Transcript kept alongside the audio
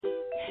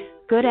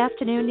Good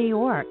afternoon, New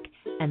York,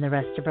 and the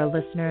rest of our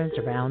listeners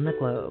around the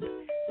globe.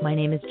 My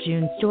name is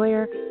June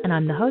Stoyer, and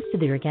I'm the host of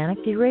the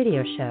Organic View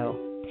Radio Show.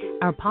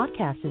 Our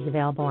podcast is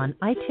available on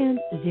iTunes,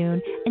 Zune,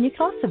 and you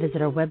can also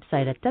visit our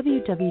website at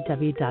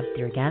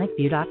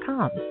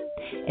www.theorganicview.com.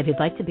 If you'd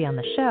like to be on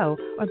the show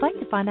or would like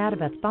to find out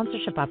about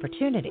sponsorship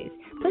opportunities,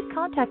 please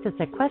contact us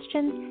at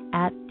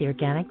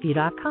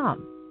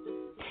questions@theorganicview.com.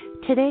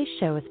 Today's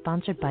show is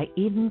sponsored by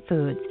Eden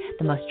Foods,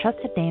 the most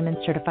trusted name in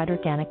certified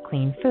organic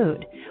clean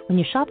food. When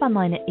you shop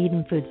online at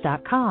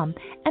edenfoods.com,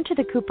 enter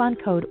the coupon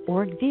code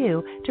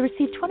ORGVIEW to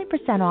receive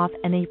 20% off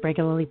any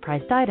regularly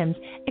priced items,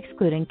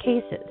 excluding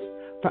cases.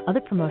 For other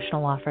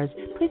promotional offers,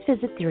 please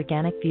visit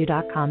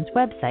theorganicview.com's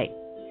website.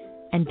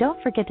 And don't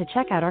forget to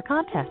check out our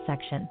contest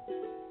section.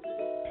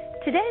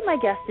 Today, my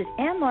guest is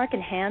Ann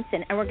Larkin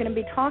Hansen, and we're going to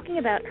be talking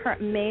about her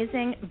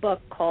amazing book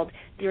called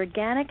The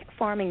Organic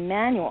Farming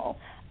Manual,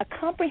 a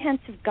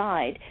comprehensive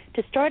guide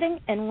to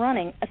starting and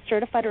running a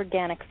certified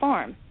organic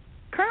farm.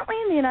 Currently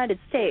in the United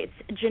States,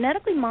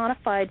 genetically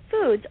modified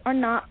foods are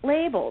not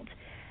labeled.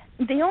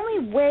 The only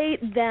way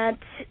that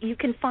you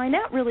can find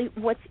out really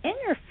what's in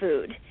your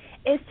food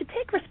is to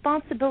take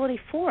responsibility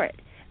for it.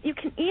 You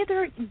can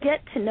either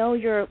get to know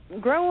your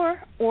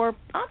grower or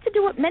opt to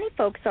do what many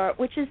folks are,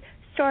 which is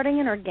starting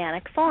an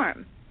organic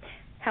farm.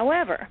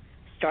 However,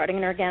 starting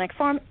an organic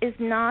farm is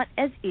not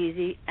as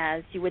easy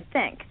as you would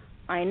think.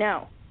 I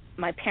know.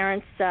 My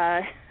parents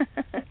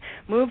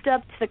moved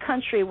up to the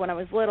country when I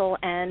was little,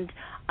 and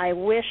I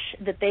wish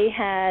that they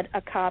had a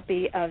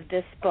copy of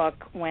this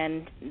book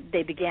when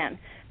they began.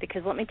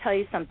 Because let me tell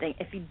you something,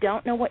 if you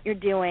don't know what you're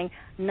doing,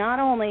 not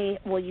only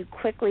will you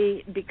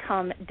quickly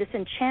become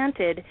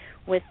disenchanted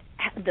with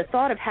the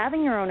thought of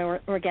having your own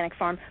organic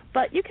farm,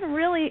 but you can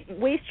really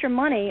waste your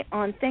money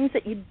on things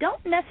that you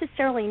don't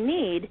necessarily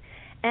need.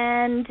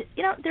 And,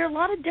 there are a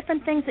lot of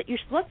different things that you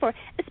should look for,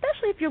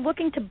 especially if you're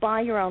looking to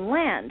buy your own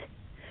land.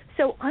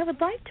 So I would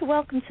like to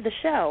welcome to the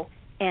show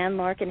Ann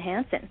Larkin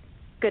Hansen.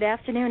 Good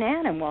afternoon,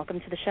 Ann, and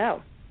welcome to the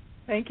show.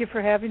 Thank you for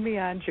having me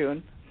on,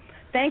 June.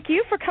 Thank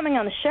you for coming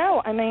on the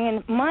show. I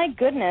mean, my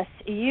goodness,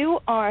 you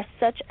are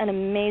such an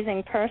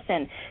amazing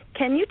person.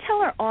 Can you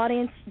tell our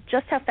audience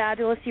just how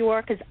fabulous you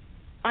are? Because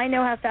I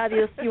know how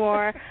fabulous you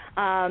are,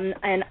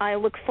 and I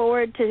look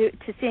forward to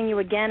seeing you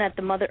again at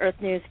the Mother Earth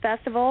News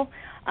Festival.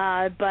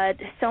 But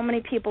so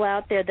many people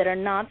out there that are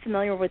not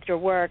familiar with your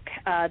work,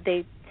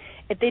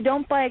 if they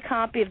don't buy a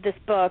copy of this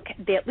book,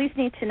 they at least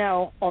need to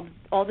know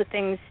all the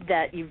things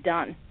that you've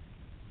done.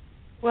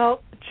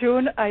 Well,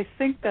 June, I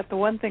think that the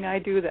one thing I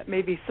do that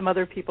maybe some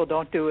other people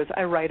don't do is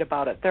I write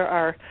about it. There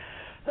are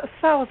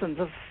thousands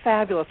of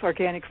fabulous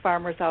organic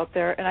farmers out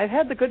there, and I've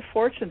had the good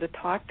fortune to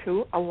talk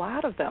to a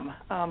lot of them.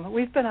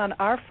 We've been on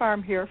our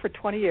farm here for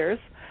 20 years.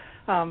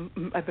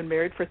 I've been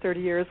married for 30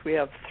 years. We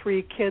have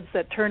 3 kids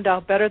that turned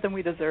out better than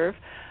we deserve.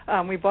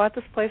 We bought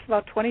this place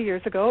about 20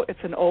 years ago. It's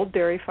an old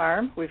dairy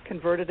farm. We've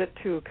converted it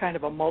to kind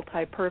of a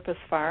multi-purpose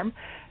farm.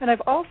 And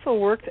I've also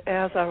worked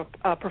as a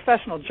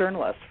professional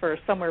journalist for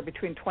somewhere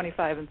between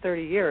 25 and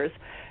 30 years.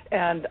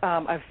 And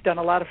I've done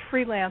a lot of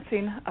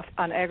freelancing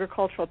on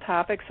agricultural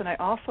topics, and I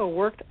also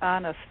worked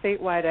on a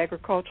statewide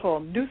agricultural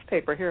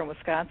newspaper here in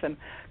Wisconsin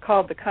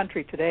called The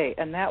Country Today,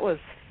 and that was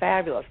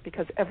fabulous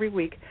because every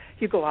week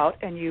you go out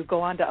and you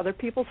go onto other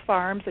people's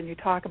farms and you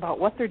talk about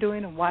what they're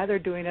doing and why they're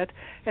doing it,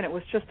 and it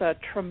was just a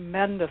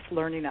tremendous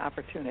learning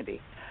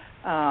opportunity.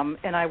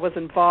 And I was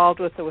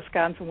involved with the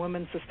Wisconsin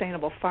Women's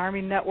Sustainable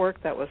Farming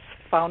Network that was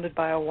founded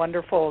by a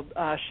wonderful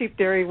sheep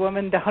dairy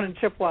woman down in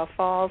Chippewa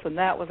Falls, and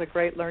that was a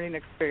great learning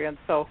experience.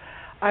 So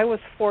I was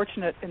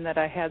fortunate in that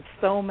I had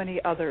so many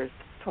others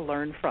to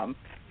learn from.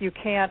 You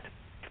can't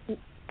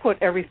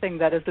put everything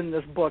that is in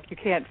this book. You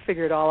can't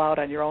figure it all out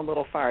on your own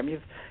little farm.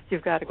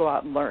 You've got to go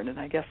out and learn, and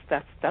I guess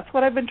that's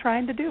what I've been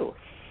trying to do.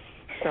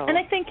 So. And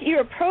I think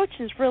your approach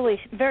is really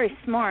very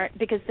smart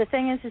because the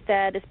thing is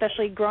that,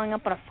 especially growing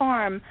up on a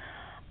farm,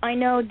 I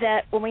know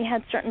that when we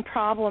had certain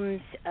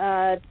problems,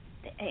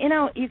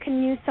 you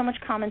can use so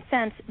much common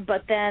sense,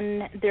 but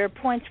then there are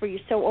points where you're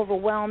so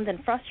overwhelmed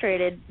and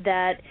frustrated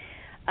that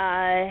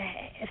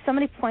if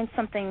somebody points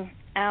something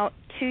out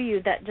to you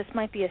that just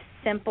might be a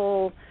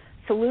simple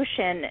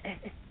solution,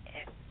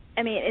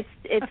 I mean,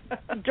 it's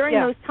during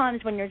those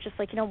times when you're just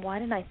like, why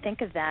didn't I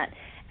think of that?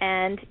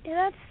 And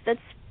that's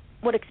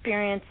what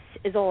experience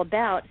is all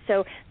about.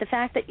 So the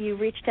fact that you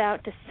reached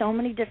out to so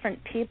many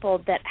different people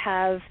that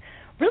have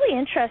really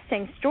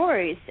interesting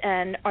stories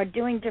and are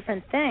doing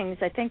different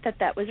things, I think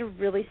that was a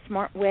really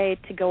smart way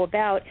to go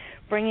about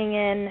bringing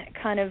in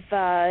kind of,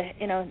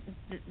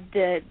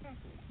 the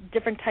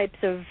different types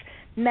of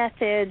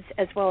methods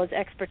as well as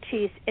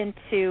expertise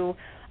into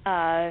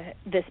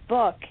this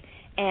book.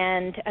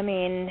 And, I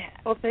mean...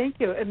 Well, thank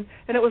you. And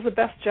it was the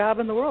best job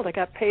in the world. I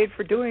got paid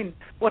for doing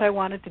what I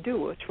wanted to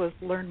do, which was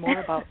learn more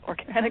about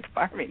organic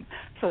farming.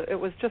 So it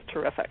was just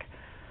terrific.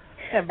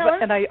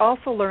 And I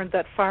also learned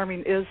that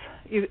farming is,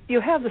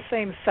 you have the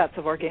same sets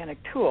of organic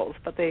tools,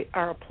 but they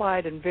are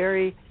applied in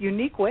very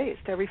unique ways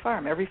to every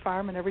farm. Every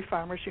farm and every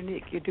farmer is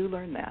unique. You do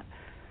learn that.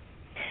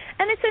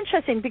 And it's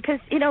interesting because,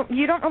 you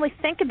don't really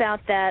think about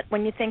that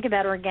when you think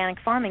about organic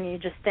farming. You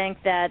just think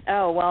that,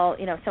 oh, well,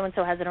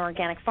 so-and-so has an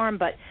organic farm,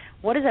 but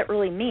what does that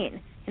really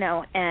mean?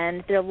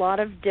 And there are a lot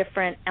of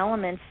different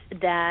elements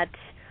that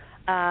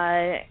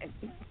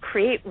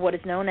create what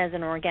is known as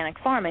an organic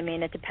farm. I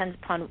mean, it depends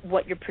upon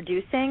what you're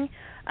producing.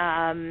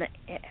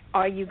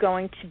 Are you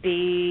going to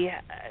be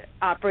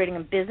operating a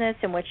business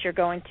in which you're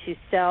going to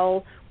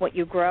sell what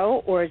you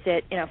grow, or is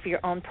it, for your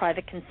own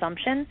private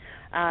consumption?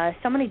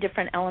 So many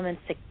different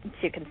elements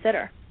to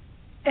consider.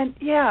 And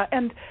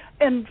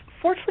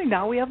fortunately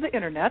now we have the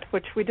internet,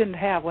 which we didn't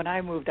have when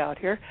I moved out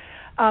here.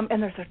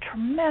 And there's a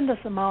tremendous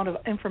amount of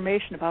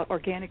information about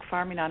organic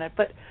farming on it,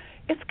 but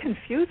it's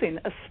confusing,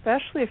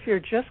 especially if you're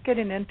just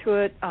getting into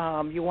it.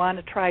 You want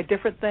to try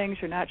different things.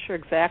 You're not sure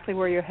exactly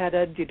where you're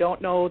headed. You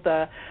don't know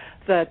the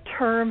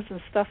terms and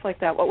stuff like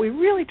that. What we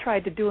really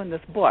tried to do in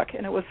this book,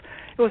 and it was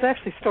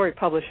actually Story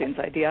Publishing's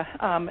idea,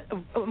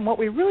 what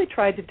we really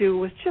tried to do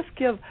was just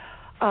give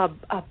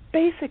a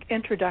basic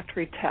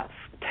introductory text.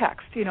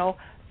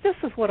 This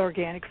is what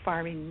organic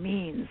farming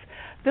means.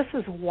 This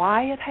is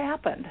why it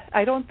happened.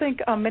 I don't think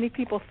many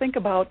people think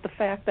about the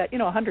fact that,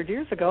 100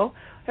 years ago,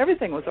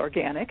 everything was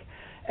organic.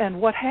 And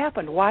what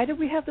happened? Why did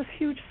we have this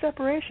huge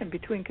separation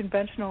between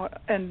conventional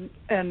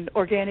and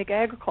organic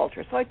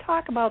agriculture? So I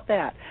talk about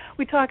that.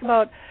 We talk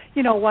about,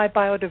 why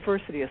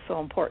biodiversity is so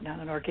important on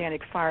an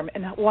organic farm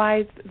and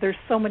why there's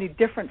so many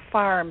different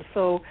farms.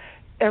 So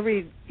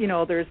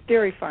there's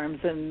dairy farms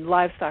and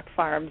livestock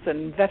farms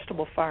and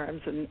vegetable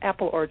farms and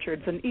apple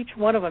orchards, and each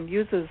one of them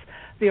uses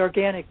the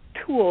organic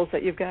tools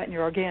that you've got in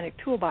your organic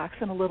toolbox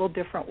in a little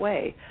different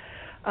way.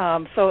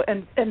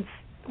 And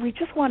we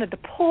just wanted to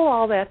pull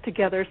all that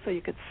together so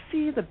you could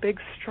see the big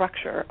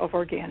structure of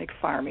organic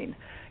farming,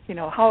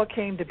 how it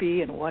came to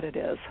be and what it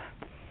is.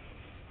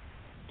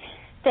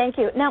 Thank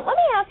you. Now, let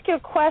me ask you a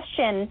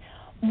question.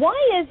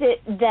 Why is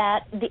it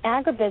that the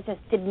agribusiness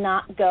did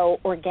not go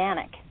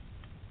organic?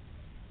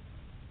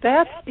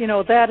 That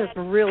is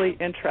really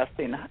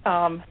interesting.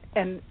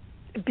 And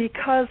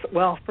because,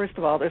 well, first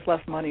of all, there's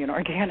less money in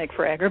organic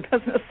for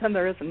agribusiness than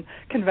there is in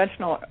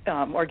conventional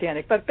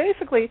organic. But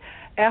basically,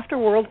 after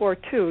World War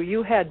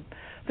II,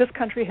 this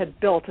country had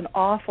built an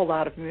awful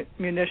lot of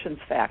munitions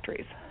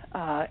factories.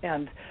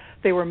 And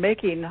they were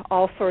making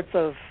all sorts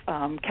of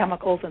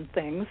chemicals and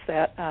things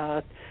that,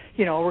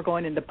 were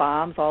going into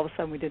bombs. All of a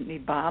sudden, we didn't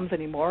need bombs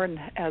anymore. And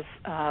as,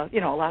 a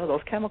lot of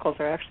those chemicals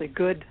are actually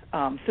good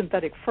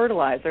synthetic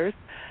fertilizers.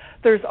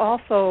 There's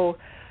also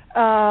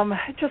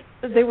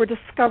they were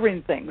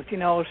discovering things.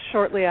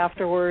 Shortly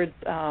afterwards,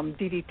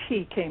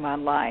 DDT came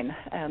online,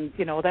 and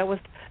that was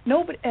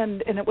nobody,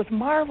 and it was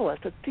marvelous.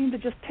 It seemed to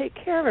just take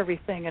care of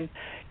everything,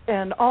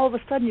 and all of a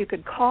sudden you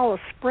could call a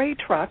spray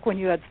truck when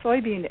you had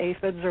soybean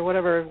aphids or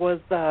whatever it was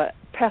the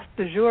pest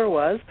du jour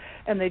was,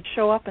 and they'd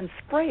show up and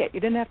spray it. You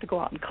didn't have to go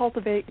out and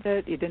cultivate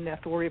it. You didn't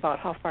have to worry about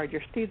how far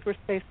your seeds were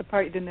spaced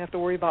apart. You didn't have to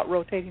worry about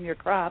rotating your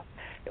crop.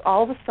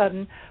 All of a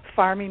sudden,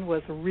 farming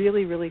was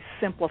really, really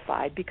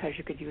simplified because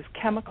you could use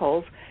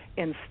chemicals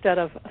instead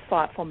of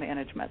thoughtful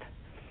management.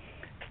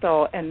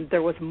 So, and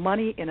there was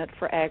money in it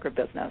for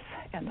agribusiness,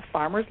 and the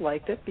farmers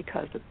liked it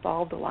because it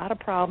solved a lot of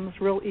problems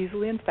real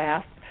easily and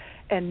fast,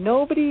 and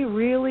nobody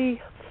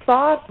really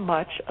thought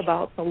much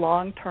about the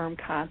long-term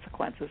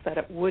consequences that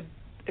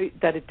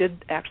it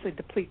did actually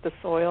deplete the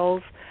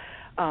soils,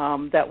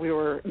 that we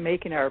were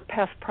making our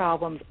pest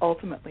problems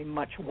ultimately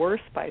much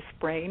worse by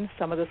spraying.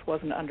 Some of this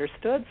wasn't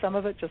understood. Some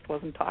of it just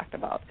wasn't talked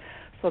about.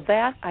 So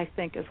that, I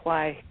think, is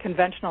why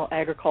conventional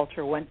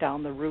agriculture went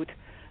down the route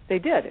they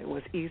did. It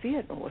was easy.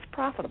 It was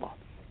profitable.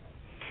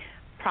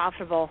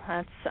 Profitable.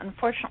 That's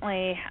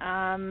unfortunately,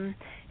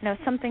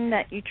 something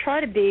that you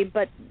try to be.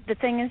 But the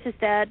thing is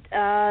that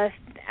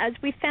as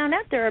we found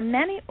out, there are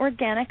many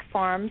organic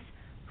farms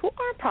who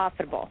are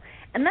profitable.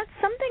 And that's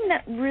something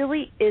that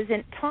really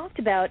isn't talked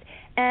about.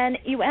 And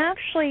you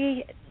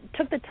actually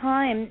took the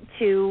time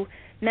to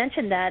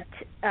mention that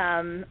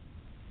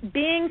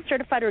being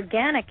certified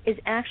organic is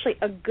actually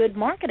a good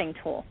marketing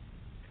tool.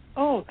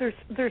 Oh,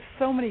 there's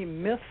so many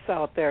myths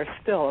out there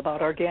still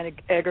about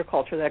organic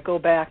agriculture that go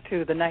back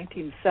to the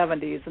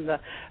 1970s and the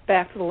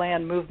Back to the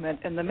Land movement,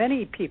 and the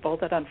many people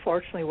that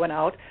unfortunately went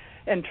out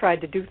and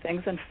tried to do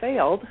things and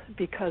failed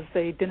because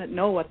they didn't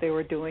know what they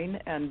were doing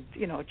and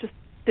just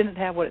didn't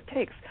have what it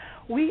takes.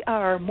 We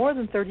are more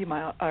than 30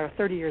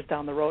 years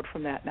down the road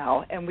from that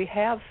now, and we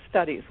have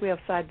studies. We have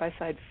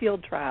side-by-side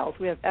field trials.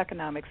 We have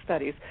economic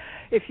studies.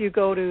 If you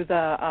go to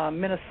the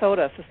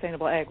Minnesota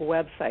Sustainable Ag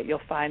website,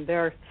 you'll find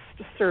their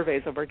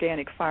surveys of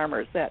organic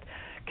farmers that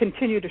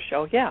continue to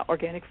show,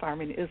 organic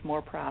farming is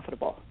more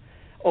profitable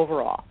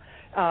overall.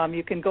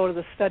 You can go to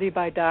the study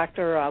by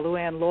Dr.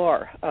 Luann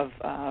Lohr of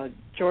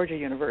Georgia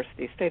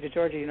University, State of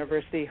Georgia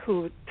University,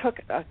 who took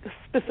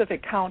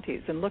specific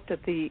counties and looked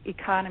at the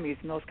economies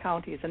in those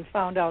counties and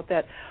found out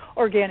that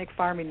organic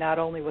farming not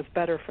only was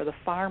better for the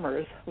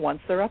farmers once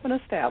they're up and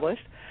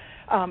established,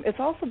 It's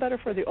also better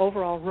for the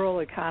overall rural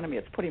economy.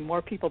 It's putting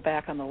more people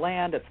back on the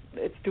land.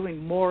 It's doing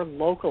more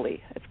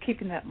locally. It's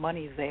keeping that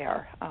money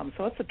there.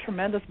 So it's a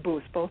tremendous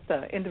boost, both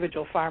to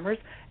individual farmers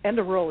and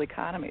to rural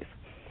economies.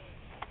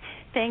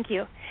 Thank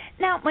you.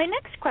 Now, my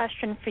next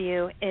question for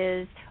you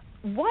is,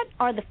 what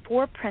are the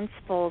 4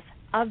 principles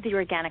of the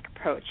organic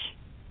approach?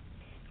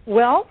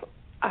 Well,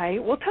 I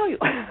will tell you.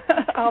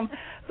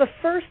 The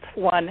first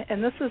one,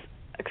 and this is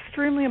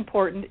extremely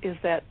important, is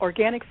that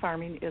organic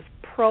farming is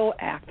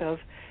proactive.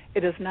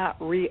 It is not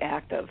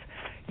reactive.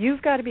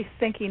 You've got to be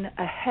thinking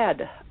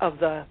ahead of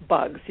the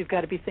bugs. You've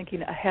got to be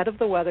thinking ahead of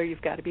the weather.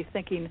 You've got to be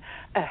thinking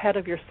ahead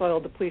of your soil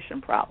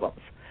depletion problems,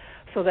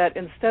 so that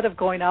instead of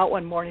going out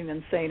one morning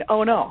and saying,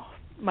 oh no,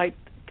 my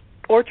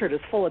orchard is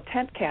full of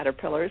tent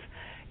caterpillars,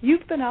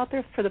 you've been out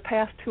there for the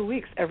past 2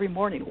 weeks every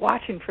morning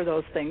watching for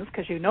those things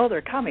because you know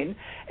they're coming,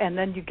 and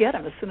then you get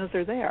them as soon as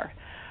they're there.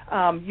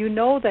 You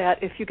know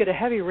that if you get a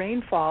heavy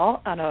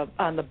rainfall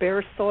on the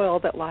bare soil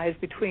that lies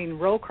between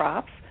row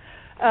crops,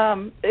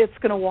 it's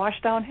going to wash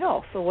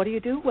downhill. So what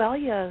do? Well,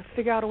 you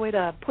figure out a way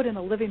to put in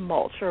a living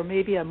mulch, or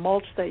maybe a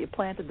mulch that you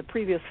planted the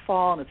previous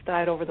fall and it's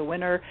died over the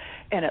winter,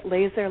 and it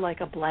lays there like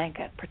a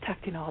blanket,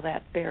 protecting all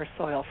that bare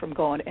soil from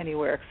going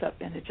anywhere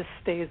and it just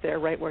stays there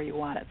right where you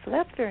want it. So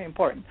that's very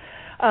important.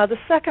 The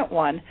second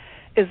one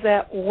is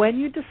that when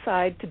you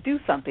decide to do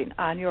something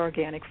on your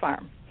organic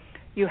farm,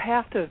 you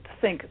have to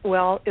think,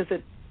 well,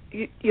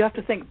 you have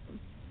to think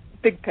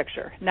big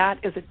picture, not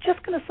is it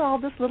just going to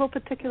solve this little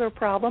particular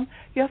problem?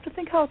 You have to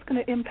think how it's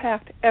going to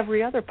impact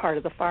every other part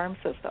of the farm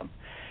system.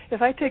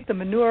 If I take the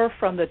manure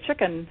from the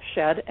chicken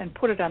shed and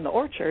put it on the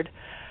orchard,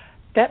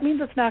 that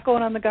means it's not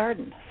going on the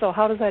garden. So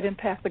how does that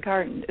impact the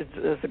garden?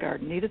 Does the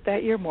garden need it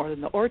that year more than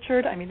the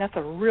orchard? I mean, that's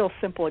a real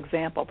simple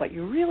example, but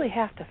you really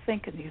have to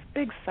think in these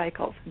big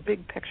cycles,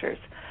 big pictures.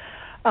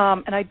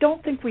 And I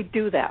don't think we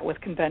do that with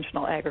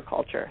conventional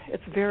agriculture.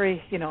 It's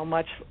very,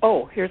 much,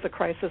 oh, here's a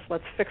crisis,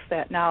 let's fix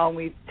that now, and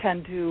we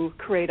tend to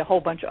create a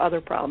whole bunch of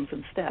other problems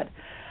instead.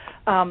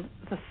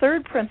 The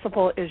third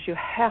principle is you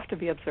have to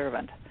be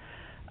observant.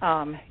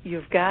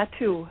 You've got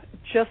to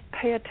just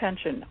pay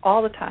attention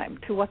all the time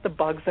to what the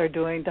bugs are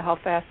doing, to how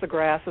fast the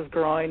grass is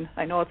growing.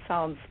 I know it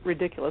sounds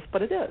ridiculous,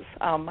 but it is.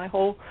 My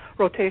whole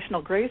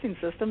rotational grazing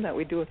system that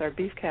we do with our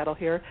beef cattle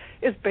here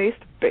is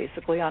based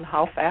basically on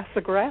how fast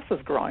the grass is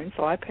growing,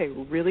 so I pay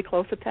really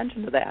close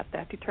attention to that.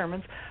 That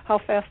determines how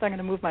fast I'm going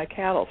to move my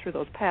cattle through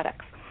those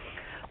paddocks.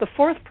 The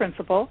fourth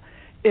principle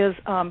is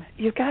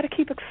you've got to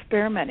keep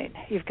experimenting.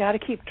 You've got to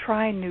keep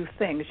trying new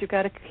things. You've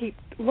got to keep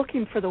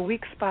looking for the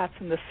weak spots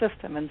in the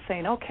system and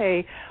saying,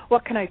 okay,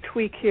 what can I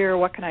tweak here?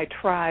 What can I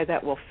try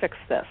that will fix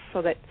this?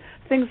 So that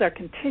things are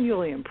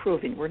continually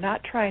improving. We're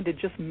not trying to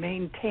just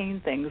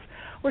maintain things.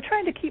 We're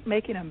trying to keep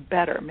making them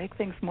better, make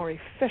things more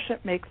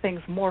efficient, make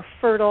things more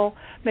fertile,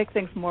 make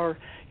things more,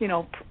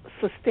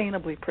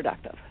 sustainably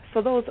productive.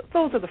 So those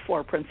are the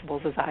 4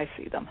 principles as I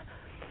see them.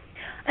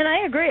 And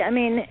I agree. I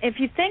mean, if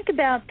you think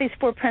about these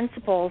 4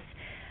 principles,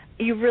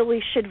 you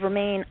really should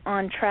remain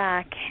on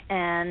track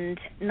and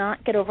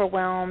not get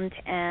overwhelmed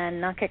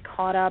and not get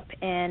caught up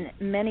in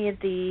many of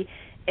the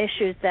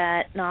issues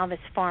that novice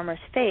farmers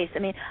face. I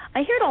mean,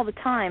 I hear it all the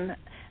time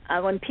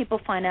when people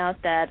find out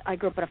that I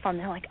grew up on a farm.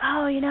 They're like,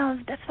 oh,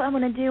 that's what I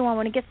want to do. I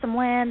want to get some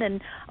land,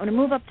 and I want to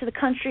move up to the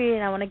country,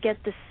 and I want to get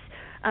this.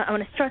 I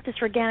want to start this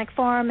organic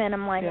farm. And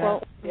I'm like,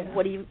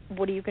 what are you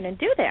going to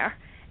do there?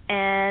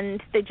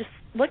 And they just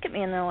look at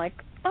me and they're like,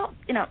 well,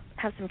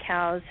 have some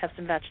cows, have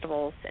some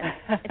vegetables. And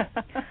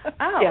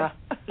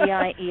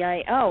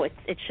E-I-E-I-O,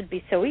 it should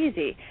be so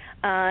easy.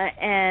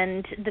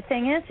 And the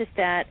thing is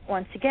that,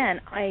 once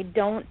again, I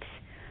don't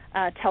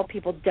tell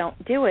people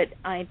don't do it.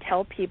 I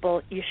tell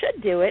people you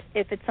should do it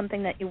if it's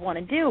something that you want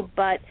to do.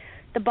 But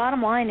the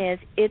bottom line is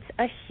it's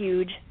a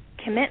huge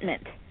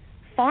commitment.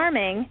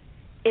 Farming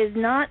is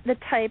not the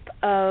type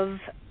of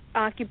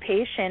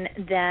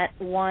occupation that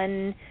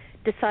one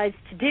decides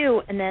to do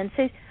and then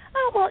says,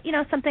 oh, well,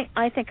 something,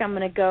 I think I'm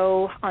going to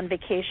go on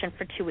vacation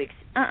for 2 weeks.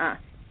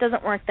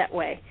 Doesn't work that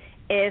way.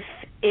 If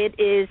it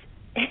is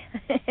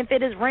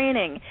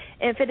raining,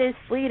 if it is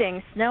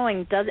sleeting,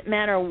 snowing, doesn't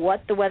matter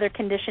what the weather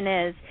condition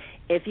is.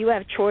 If you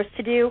have chores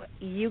to do,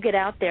 you get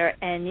out there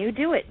and you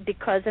do it,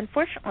 because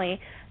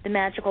unfortunately the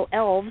magical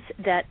elves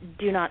that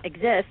do not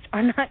exist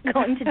are not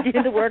going to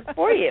do the work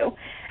for you.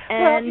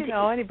 And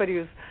well, anybody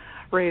who's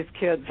raised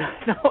kids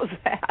knows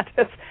that.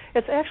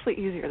 It's actually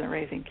easier than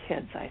raising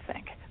kids, I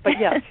think. But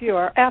yes, you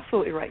are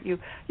absolutely right. You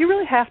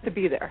really have to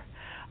be there.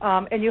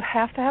 And you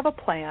have to have a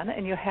plan,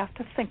 and you have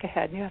to think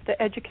ahead, and you have to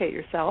educate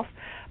yourself.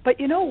 But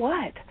you know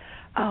what?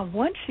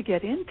 Once you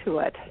get into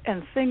it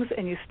and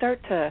you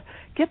start to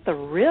get the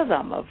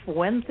rhythm of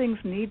when things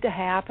need to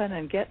happen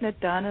and getting it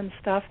done and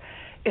stuff,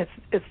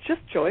 it's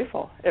just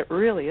joyful. It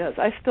really is.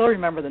 I still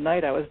remember the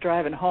night I was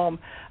driving home.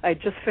 I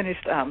just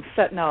finished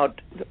setting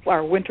out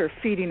our winter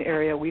feeding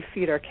area. We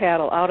feed our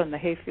cattle out in the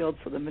hayfield,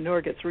 so the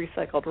manure gets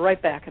recycled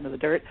right back into the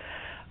dirt.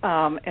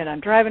 And I'm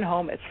driving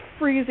home. It's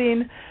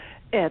freezing.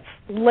 it's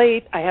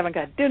late, I haven't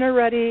got dinner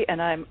ready,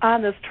 and I'm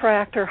on this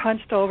tractor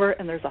hunched over,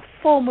 and there's a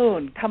full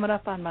moon coming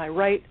up on my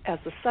right as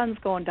the sun's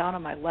going down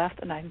on my left,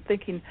 and I'm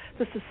thinking,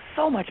 this is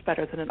so much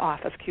better than an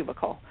office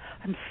cubicle.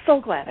 I'm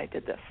so glad I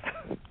did this.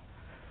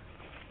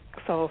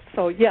 So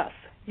yes,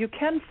 you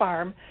can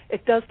farm.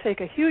 It does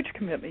take a huge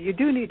commitment. You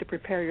do need to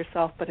prepare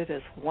yourself, but it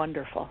is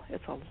wonderful.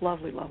 It's a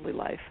lovely, lovely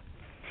life.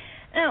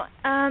 Now,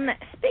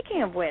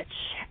 speaking of which,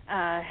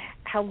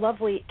 how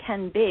lovely it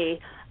can be,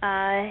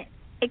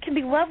 it can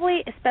be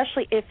lovely,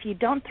 especially if you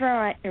don't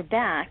throw out your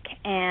back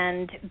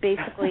and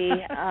basically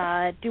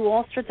do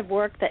all sorts of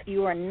work that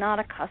you are not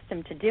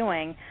accustomed to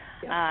doing.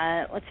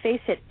 Yeah. Let's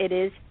face it, it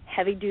is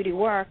heavy-duty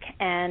work,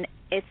 and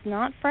it's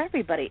not for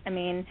everybody. I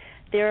mean,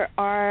 there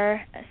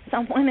are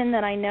some women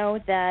that I know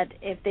that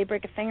if they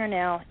break a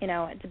fingernail,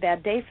 it's a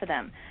bad day for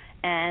them.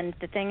 And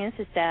the thing is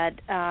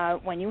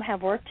that when you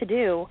have work to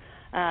do,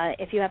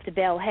 if you have to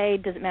bale hay,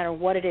 doesn't matter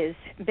what it is,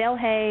 bale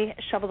hay,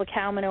 shovel the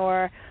cow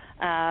manure,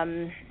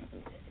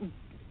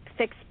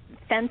 fix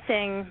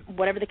fencing,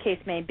 whatever the case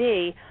may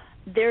be,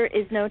 there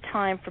is no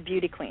time for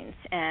beauty queens.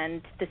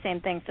 And the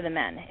same thing for the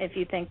men. If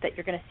you think that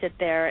you're going to sit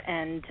there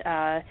and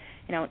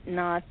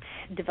not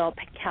develop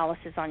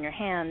calluses on your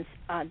hands,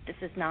 this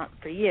is not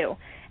for you.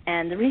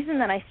 And the reason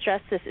that I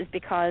stress this is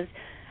because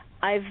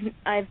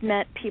I've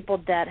met people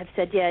that have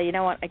said, yeah, you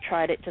know what, I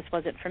tried it, just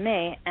wasn't for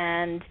me.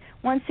 And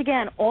once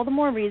again, all the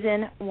more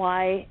reason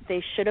why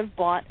they should have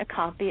bought a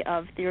copy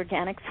of the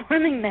Organic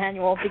Farming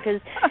Manual,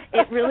 because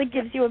it really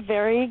gives you a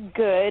very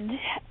good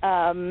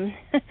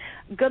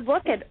good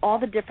look at all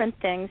the different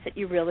things that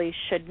you really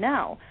should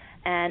know.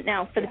 And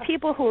now, for the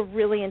people who are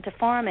really into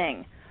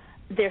farming,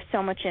 there's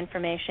so much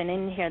information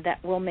in here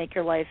that will make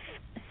your life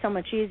so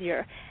much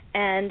easier.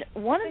 And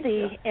one of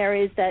the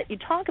areas that you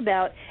talk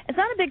about, it's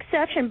not a big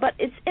section, but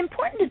it's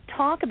important to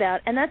talk about,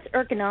 and that's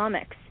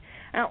ergonomics.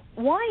 Now,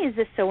 why is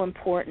this so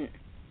important?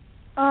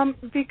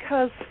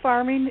 Because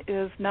farming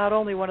is not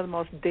only one of the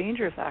most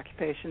dangerous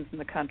occupations in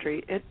the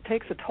country, it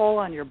takes a toll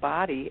on your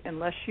body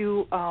unless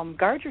you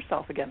guard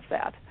yourself against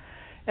that.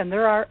 And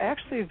there are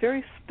actually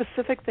very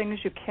specific things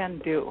you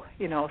can do,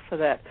 so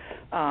that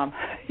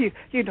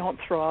you don't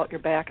throw out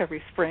your back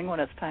every spring when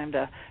it's time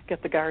to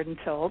get the garden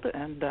tilled,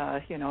 and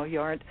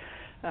you aren't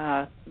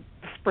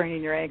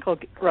spraining your ankle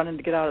running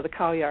to get out of the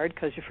cow yard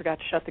because you forgot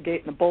to shut the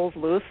gate and the bull's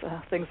loose,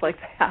 things like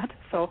that.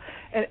 So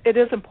it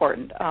is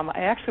important.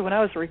 When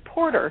I was a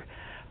reporter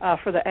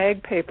for the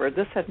ag paper,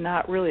 this had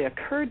not really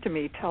occurred to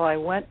me till I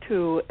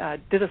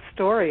did a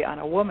story on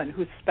a woman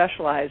who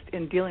specialized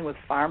in dealing with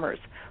farmers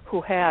who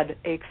had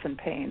aches and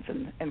pains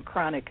and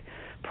chronic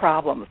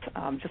problems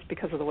just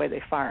because of the way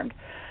they farmed.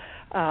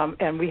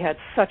 And we had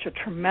such a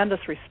tremendous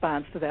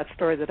response to that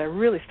story that I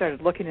really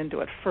started looking into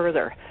it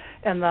further.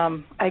 And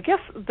I guess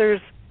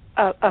there's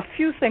a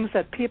few things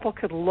that people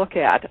could look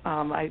at.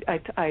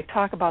 I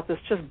talk about this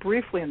just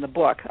briefly in the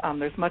book.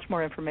 There's much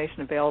more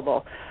information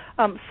available.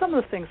 Some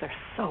of the things are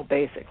so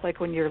basic, like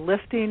when you're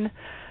lifting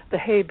the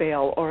hay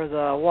bale or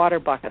the water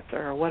buckets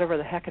or whatever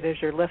the heck it is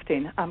you're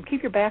lifting,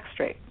 keep your back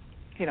straight.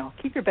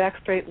 Keep your back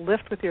straight,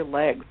 lift with your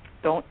legs.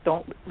 Don't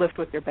lift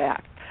with your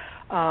back.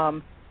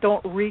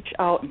 Don't reach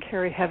out and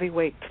carry heavy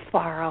weight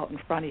far out in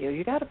front of you.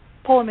 You got to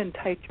pull them in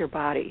tight to your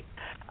body.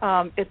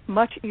 It's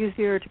much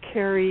easier to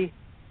carry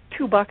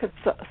two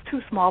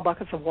small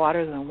buckets of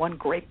water than one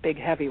great big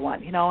heavy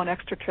one. An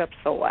extra trip,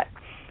 so what?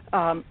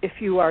 If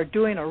you are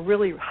doing a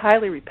really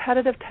highly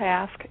repetitive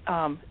task,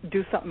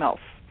 do something else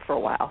for a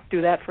while.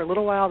 Do that for a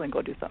little while, then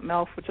go do something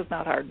else, which is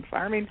not hard in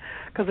farming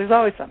because there's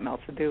always something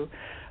else to do.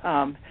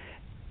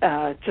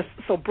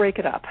 So break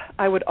it up.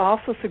 I would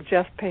also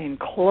suggest paying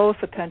close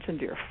attention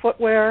to your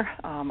footwear.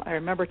 I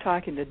remember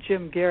talking to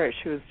Jim Garish,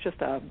 who's just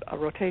a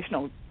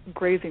rotational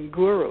grazing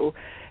guru,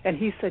 and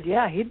he said,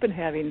 he'd been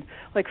having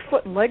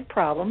foot and leg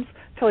problems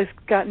till he's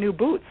got new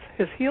boots.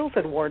 His heels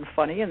had worn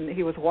funny, and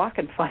he was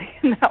walking funny,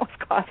 and that was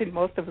causing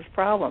most of his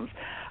problems.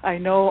 I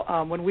know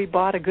when we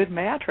bought a good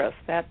mattress,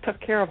 that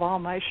took care of all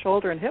my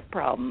shoulder and hip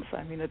problems.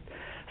 I mean,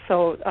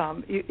 So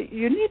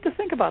you need to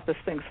think about these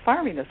things.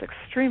 Farming is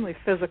extremely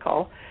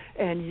physical,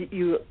 and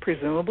you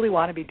presumably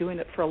want to be doing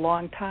it for a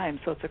long time,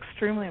 so it's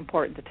extremely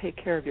important to take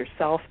care of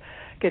yourself,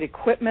 get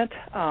equipment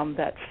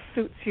that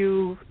suits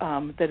you,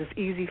 that is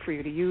easy for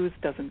you to use,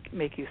 doesn't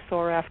make you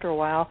sore after a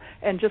while,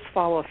 and just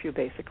follow a few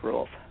basic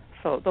rules.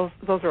 So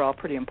those are all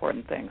pretty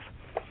important things.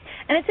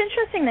 And it's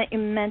interesting that you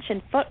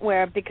mentioned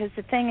footwear because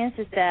the thing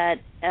is that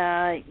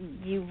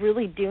you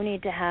really do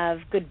need to have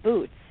good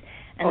boots.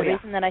 And the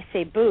reason that I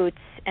say boots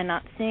and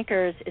not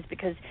sneakers is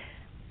because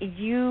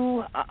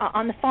you,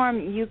 on the farm,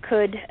 you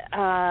could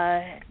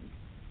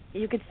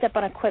step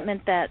on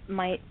equipment that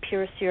might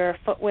pierce your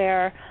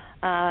footwear.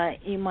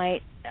 You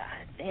might,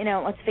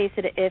 let's face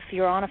it, if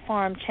you're on a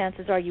farm,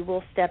 chances are you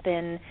will step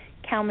in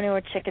cow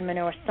manure, chicken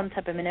manure, some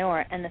type of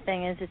manure. And the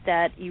thing is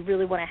that you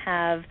really want to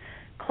have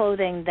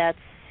clothing that's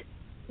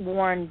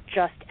worn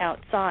just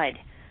outside.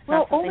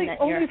 Well, only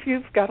if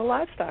you've got a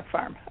livestock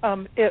farm.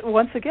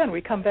 Once again,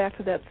 we come back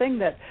to that thing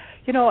that,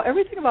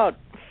 everything about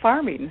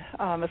farming,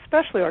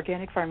 especially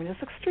organic farming, is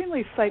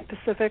extremely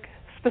site-specific,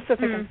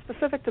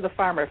 specific to the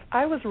farmer. If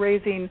I was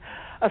raising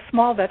a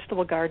small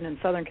vegetable garden in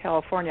Southern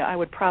California, I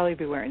would probably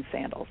be wearing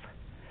sandals.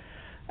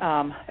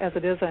 As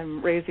it is,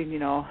 I'm raising,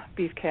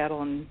 beef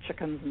cattle and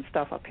chickens and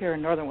stuff up here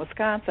in northern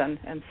Wisconsin,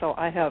 and so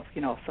I have,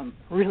 some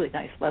really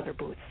nice leather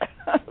boots.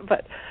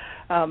 But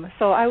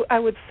so I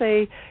would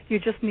say you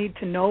just need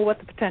to know what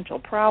the potential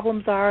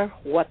problems are,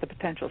 what the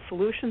potential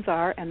solutions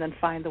are, and then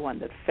find the one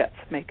that fits.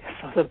 Make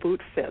so the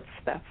boot fits.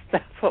 That's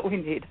what we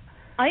need.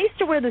 I used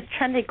to wear those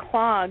trendy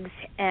clogs,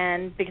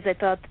 and because I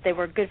thought that they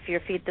were good for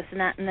your feet, this and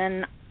that, and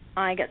then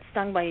I got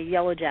stung by a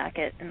yellow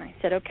jacket, and I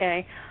said,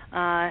 okay,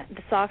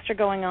 the socks are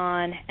going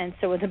on, and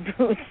so are the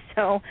boots.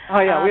 So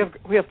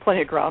we have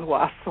plenty of ground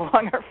wasps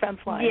along our fence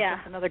line. Yeah,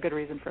 that's another good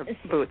reason for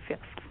boots. Yes.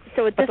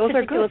 So but those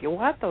are good. You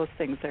want those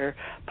things. They're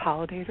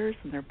pollinators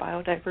and they're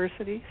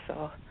biodiversity.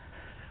 So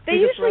they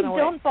usually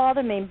don't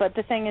bother me. But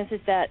the thing is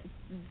that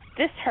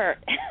this hurt,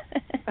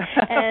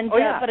 and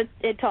but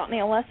it taught me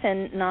a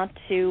lesson not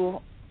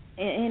to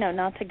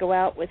go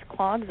out with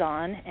clogs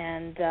on.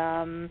 And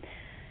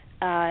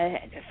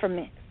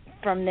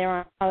from there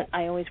on out,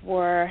 I always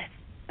wore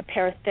a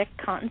pair of thick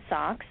cotton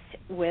socks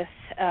with.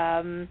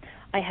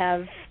 I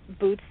have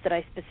boots that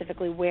I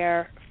specifically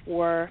wear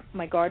for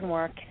my garden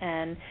work,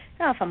 and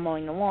if I'm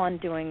mowing the lawn,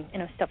 doing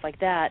stuff like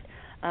that,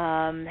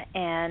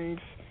 and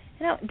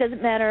it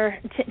doesn't matter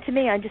to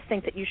me. I just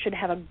think that you should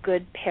have a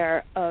good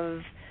pair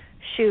of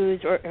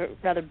shoes, or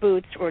rather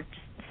boots, or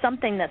just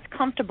something that's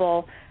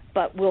comfortable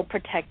but will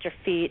protect your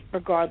feet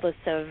regardless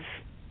of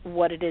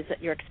what it is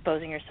that you're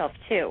exposing yourself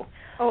to.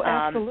 Oh,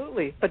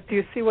 absolutely. But do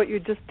you see what you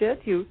just did?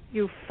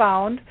 You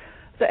found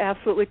the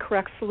absolutely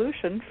correct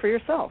solution for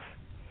yourself.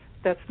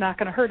 That's not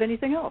going to hurt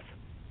anything else.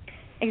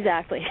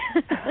 Exactly.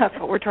 That's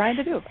what we're trying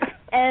to do.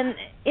 And,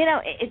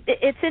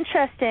 it's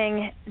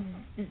interesting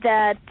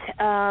that,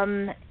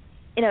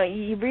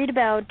 you read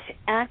about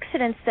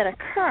accidents that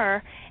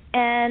occur,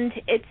 and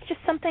it's just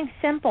something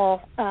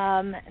simple,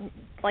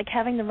 like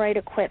having the right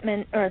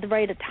equipment or the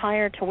right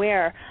attire to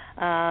wear.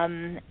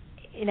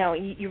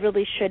 You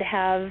really should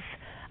have.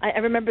 I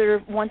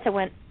remember once I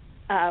went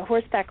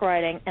horseback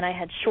riding, and I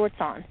had shorts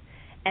on.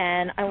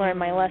 And I learned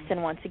my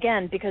lesson once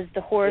again, because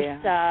the horse,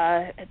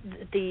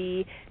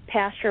 the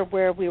pasture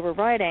where we were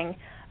riding,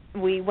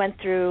 we went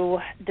through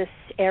this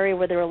area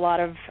where there were a lot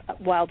of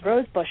wild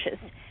rose bushes.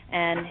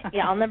 And,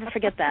 I'll never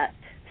forget that.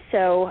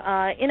 So,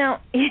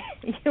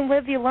 you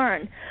live, you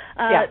learn.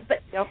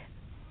 But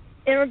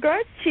in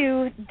regards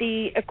to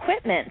the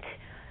equipment,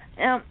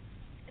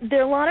 there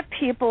are a lot of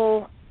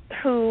people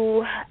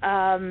who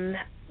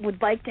would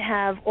like to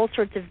have all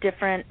sorts of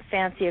different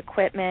fancy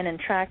equipment and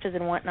tractors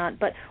and whatnot,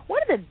 but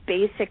what are the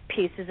basic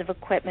pieces of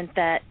equipment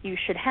that you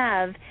should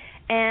have?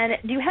 And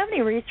do you have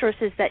any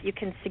resources that you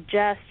can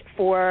suggest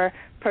for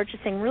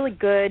purchasing really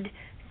good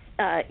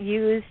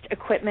used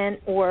equipment,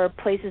 or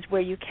places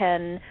where you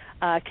can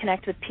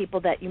connect with people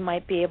that you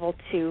might be able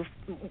to,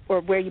 or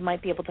where you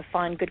might be able to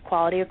find good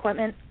quality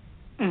equipment?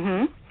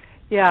 Mm-hmm.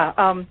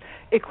 Yeah.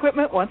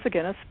 Equipment, once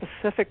again, is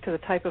specific to the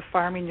type of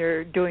farming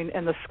you're doing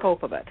and the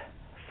scope of it.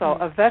 So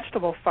a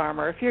vegetable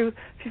farmer, if you've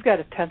got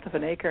a tenth of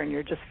an acre and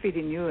you're just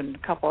feeding you and a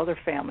couple other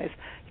families,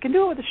 you can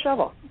do it with a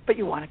shovel, but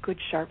you want a good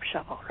sharp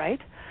shovel, right?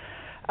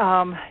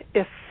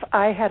 If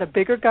I had a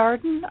bigger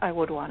garden, I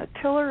would want a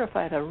tiller. If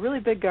I had a really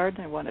big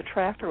garden, I'd want a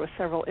tractor with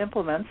several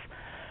implements.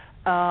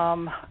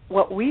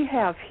 What we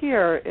have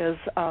here is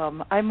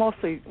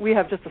we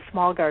have just a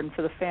small garden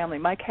for the family.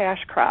 My cash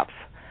crops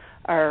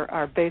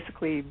are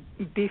basically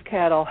beef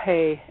cattle,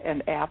 hay,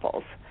 and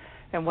apples.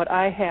 And what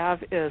I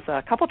have is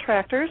a couple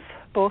tractors,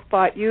 both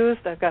bought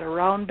used. I've got a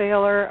round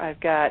baler. I've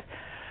got,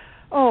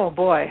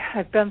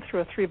 I've been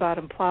through a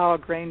 3-bottom plow, a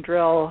grain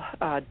drill,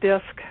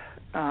 disc,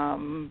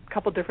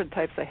 couple different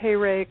types of hay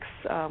rakes.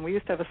 We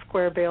used to have a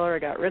square baler. I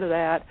got rid of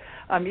that.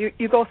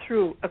 You go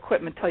through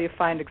equipment until you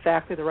find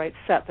exactly the right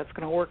set that's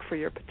going to work for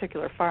your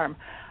particular farm.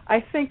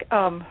 I think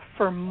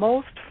for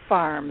most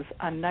farms,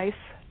 a nice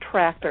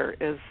tractor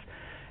is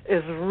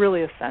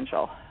really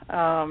essential.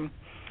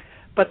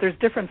 But there's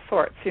different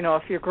sorts.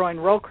 If you're growing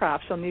row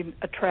crops, you'll need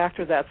a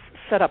tractor that's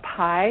set up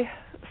high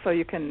so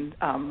you can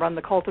run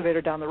the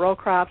cultivator down the row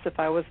crops. If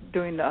I was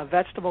doing a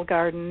vegetable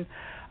garden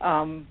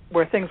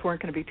where things weren't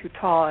going to be too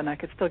tall and I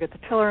could still get the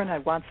tiller and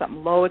I'd want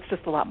something low, it's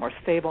just a lot more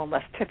stable and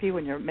less tippy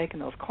when you're making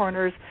those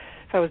corners.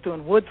 If I was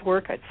doing woods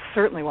work, I'd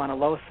certainly want a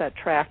low-set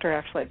tractor.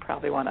 Actually, I'd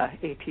probably want an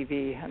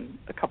ATV and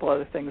a couple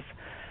other things.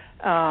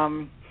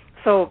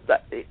 So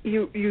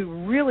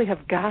you really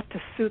have got to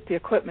suit the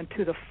equipment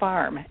to the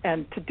farm,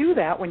 and to do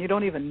that when you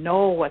don't even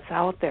know what's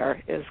out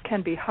there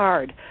can be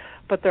hard.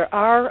 But there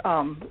are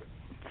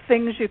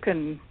things you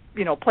can,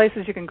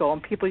 places you can go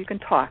and people you can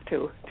talk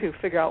to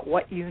figure out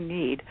what you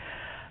need.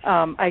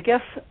 I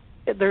guess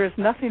there is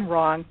nothing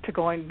wrong to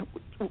going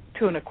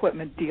to an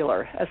equipment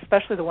dealer,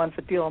 especially the ones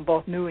that deal in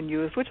both new and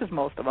used, which is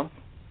most of them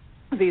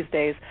these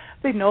days.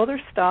 They know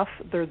their stuff.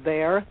 They're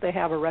there. They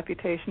have a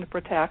reputation to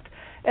protect.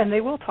 And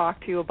they will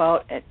talk to you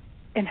about it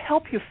and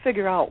help you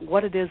figure out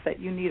what it is that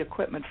you need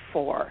equipment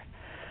for.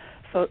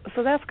 So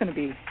that's going to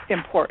be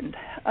important.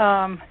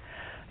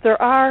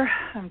 There are,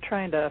 I'm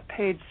trying to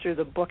page through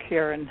the book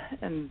here,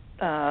 and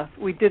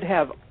we did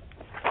have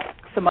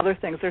some other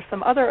things. There's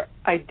some other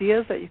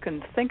ideas that you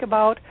can think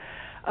about.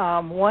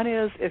 One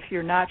is if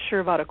you're not sure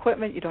about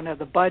equipment, you don't have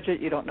the budget,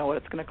 you don't know what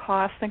it's going to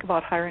cost, think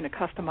about hiring a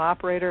custom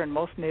operator. In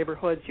most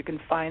neighborhoods, you can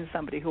find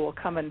somebody who will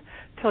come and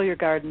till your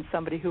garden,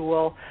 somebody who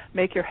will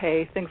make your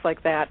hay, things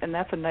like that, and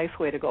that's a nice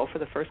way to go for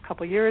the first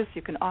couple of years.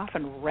 You can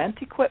often rent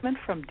equipment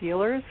from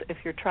dealers if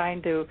you're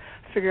trying to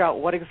figure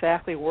out what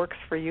exactly works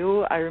for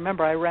you. I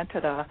remember I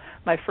rented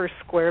my first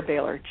square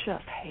baler,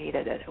 just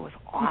hated it. It was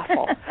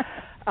awful.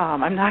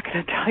 I'm not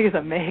going to tell you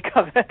the make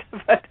of it,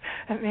 but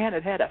man,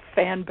 it had a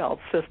fan belt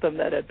system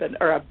that had been,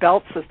 or a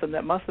belt system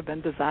that must have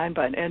been designed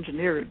by an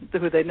engineer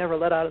who they never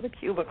let out of the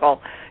cubicle,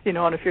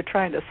 and if you're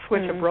trying to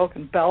switch a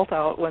broken belt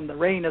out when the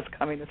rain is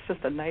coming, it's just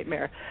a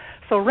nightmare.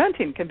 So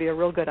renting can be a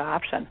real good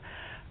option.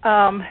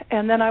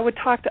 And then I would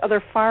talk to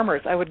other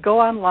farmers. I would go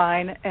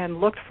online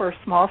and look for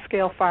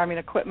small-scale farming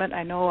equipment.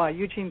 I know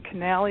Eugene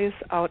Canales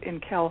out in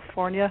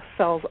California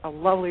sells a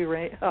lovely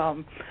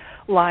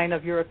line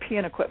of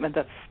European equipment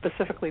that's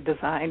specifically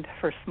designed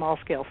for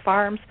small-scale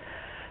farms.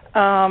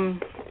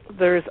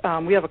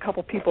 We have a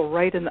couple people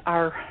right in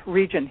our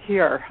region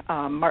here.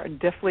 Martin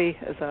Diffley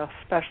is a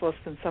specialist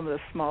in some of the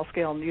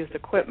small-scale and used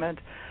equipment.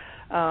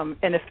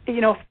 And if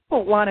people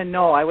want to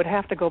know, I would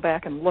have to go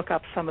back and look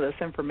up some of this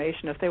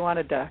information. If they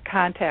wanted to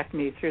contact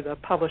me through the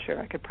publisher,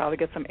 I could probably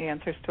get some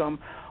answers to them,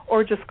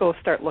 or just go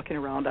start looking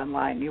around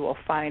online. You will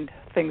find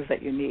things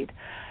that you need.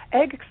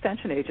 Ag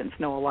extension agents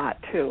know a lot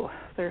too.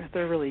 They're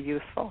really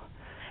useful.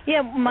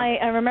 Yeah,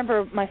 I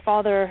remember my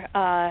father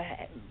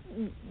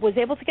was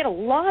able to get a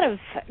lot of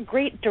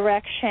great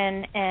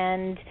direction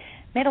and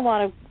made a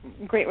lot of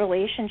great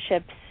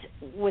relationships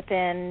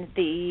within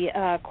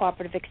the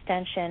cooperative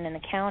extension in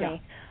the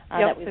county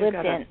that we lived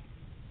in.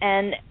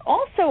 And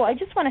also, I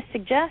just want to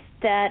suggest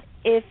that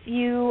if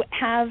you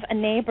have a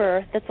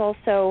neighbor that's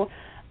also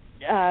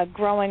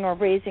growing or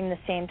raising the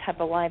same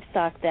type of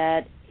livestock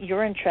that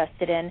you're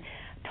interested in,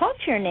 talk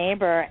to your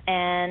neighbor.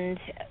 And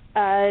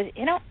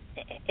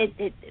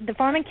the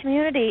farming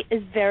community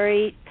is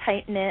very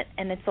tight-knit,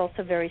 and it's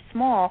also very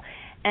small.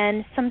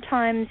 And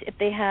sometimes if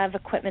they have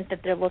equipment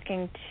that they're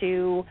looking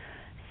to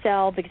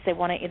sell because they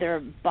want to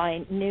either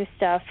buy new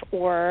stuff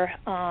or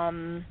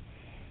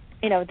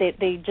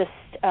they just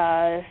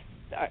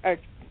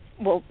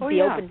will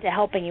be open to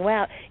helping you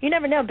out. You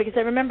never know, because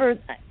I remember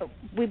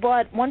we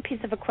bought one piece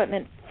of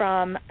equipment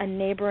from a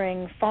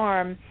neighboring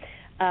farm,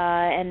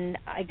 and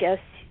I guess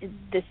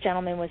this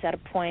gentleman was at a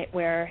point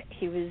where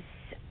he was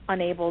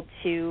unable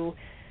to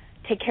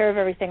take care of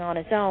everything on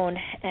his own,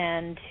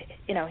 and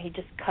he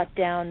just cut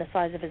down the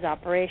size of his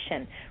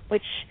operation,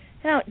 which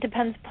it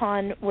depends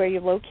upon where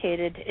you're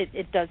located.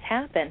 It does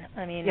happen.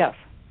 I mean, yes,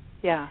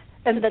 yeah.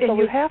 And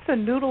you have to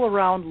noodle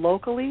around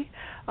locally.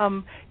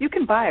 You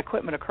can buy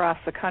equipment across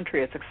the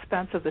country. It's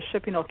expensive. The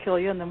shipping will kill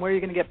you, and then where are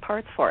you going to get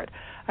parts for it?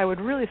 I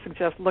would really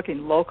suggest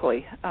looking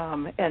locally.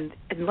 And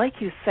like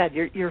you said,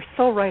 you're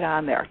so right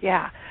on there.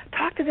 Yeah,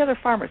 talk to the other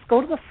farmers.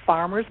 Go to the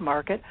farmers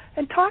market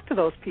and talk to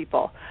those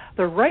people.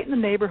 They're right in the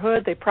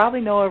neighborhood. They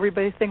probably know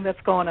everything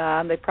that's going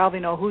on. They probably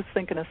know who's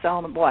thinking of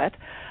selling what.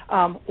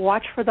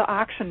 Watch for the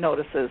auction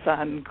notices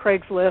on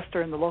Craigslist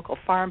or in the local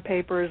farm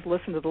papers.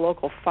 Listen to the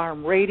local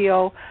farm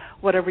radio,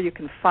 whatever you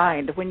can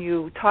find. When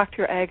you talk to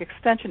your ag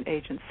extension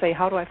agent, say,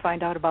 how do I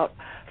find out about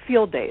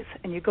field days?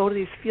 And you go to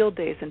these field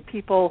days, and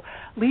people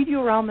lead you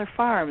around their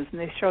farms,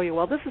 and they show you,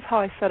 well, this is how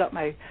I set up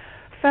my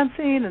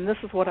fencing, and this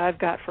is what I've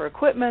got for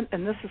equipment,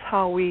 and this is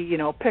how we,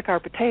 pick our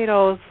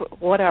potatoes,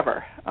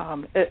 whatever.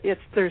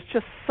 There's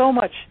just so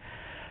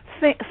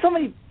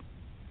many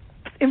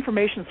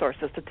information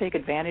sources to take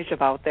advantage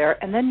of out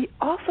there, and then you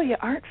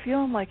aren't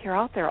feeling like you're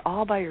out there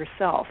all by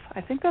yourself.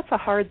 I think that's a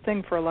hard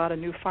thing for a lot of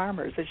new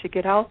farmers, as you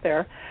get out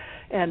there,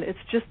 and it's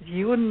just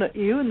you in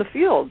the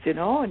fields, and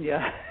you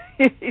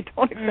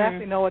don't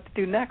exactly know what to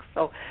do next.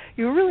 So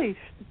you really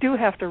do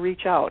have to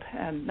reach out,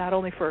 and not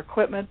only for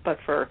equipment, but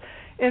for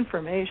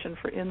information,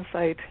 for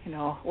insight,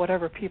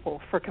 whatever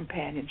people, for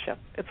companionship.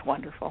 It's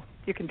wonderful.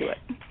 You can do it.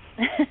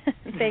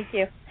 Thank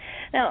you.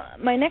 Now,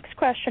 my next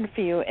question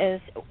for you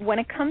is, when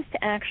it comes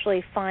to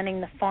actually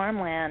finding the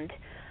farmland,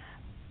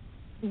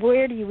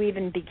 where do you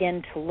even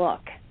begin to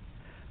look?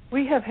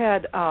 We have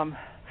had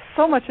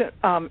so much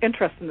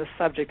interest in this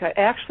subject. I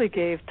actually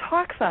gave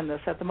talks on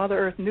this at the Mother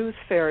Earth News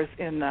Fairs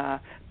in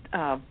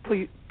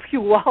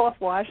Puyallup,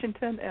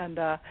 Washington, and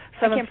I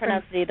can't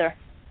pronounce it either.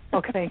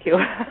 Okay, thank you.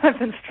 I've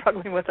been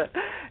struggling with it.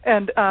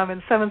 And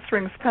in Seven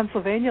Springs,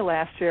 Pennsylvania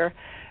last year,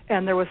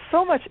 and there was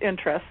so much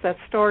interest that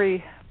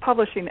Story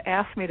Publishing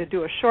asked me to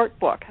do a short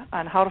book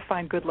on how to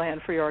find good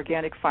land for your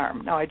organic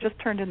farm. Now, I just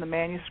turned in the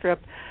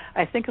manuscript.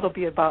 I think it'll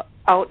be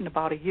out in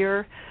about a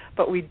year,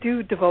 but we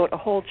do devote a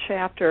whole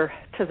chapter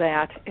to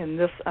that in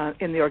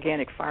the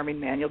Organic Farming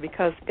Manual,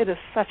 because it is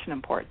such an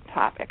important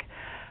topic.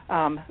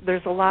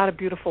 There's a lot of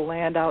beautiful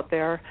land out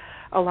there.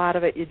 A lot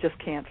of it you just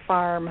can't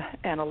farm,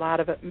 and a lot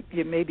of it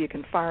maybe you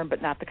can farm,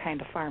 but not the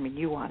kind of farming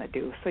you want to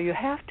do. So you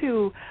have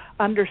to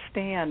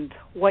understand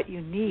what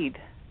you need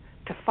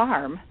to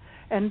farm,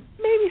 and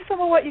maybe some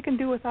of what you can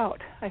do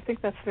without. I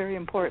think that's very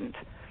important.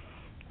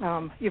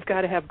 You've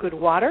got to have good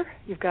water.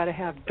 You've got to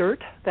have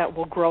dirt that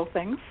will grow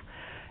things.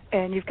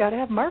 And you've got to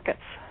have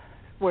markets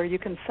where you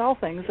can sell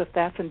things if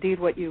that's indeed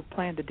what you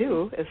plan to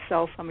do, is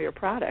sell some of your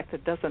product.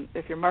 It doesn't,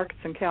 if your market's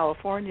in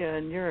California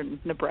and you're in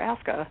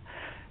Nebraska,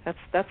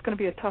 that's going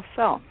to be a tough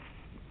sell.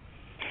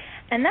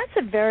 And that's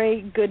a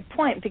very good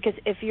point, because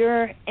if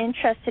you're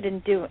interested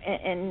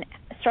in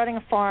starting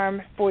a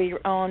farm for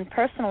your own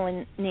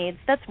personal needs,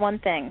 that's one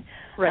thing.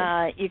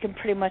 Right. You can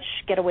pretty much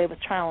get away with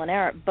trial and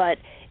error. But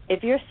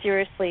if you're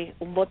seriously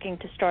looking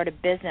to start a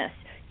business,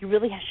 you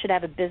really should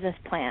have a business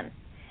plan.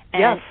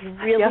 And yes. you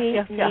really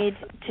yes. need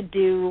to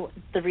do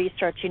the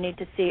research. You need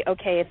to see,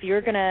 okay, if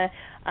you're going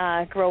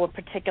to grow a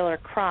particular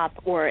crop,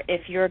 or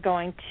if you're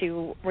going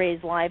to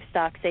raise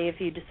livestock, say if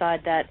you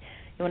decide that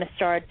you want to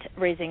start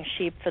raising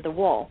sheep for the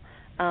wool,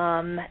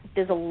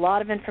 there's a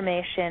lot of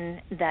information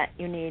that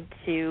you need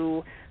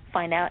to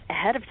find out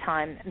ahead of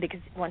time,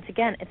 because, once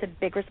again, it's a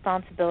big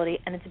responsibility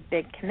and it's a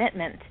big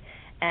commitment.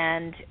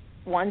 And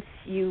once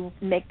you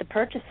make the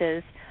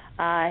purchases,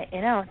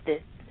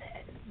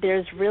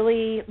 there's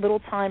really little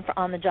time for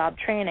on-the-job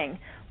training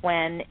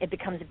when it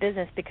becomes a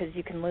business, because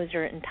you can lose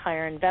your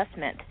entire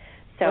investment.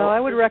 So, well, I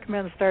would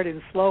recommend starting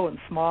slow and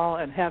small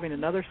and having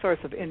another source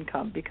of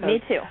income, because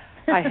me too.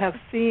 I have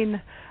seen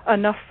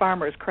enough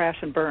farmers crash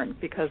and burn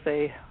because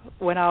they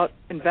went out,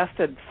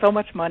 invested so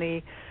much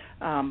money,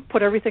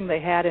 put everything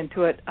they had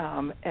into it,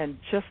 and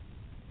just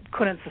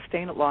couldn't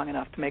sustain it long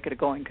enough to make it a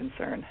going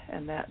concern,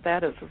 and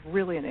that is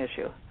really an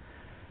issue.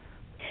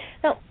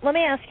 Now, let me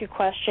ask you a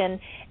question.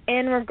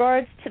 In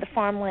regards to the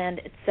farmland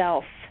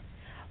itself,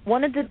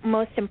 one of the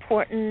most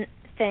important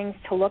things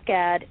to look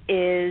at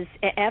is,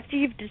 after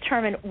you've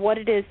determined what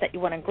it is that you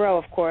want to grow,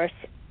 of course,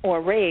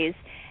 or raise,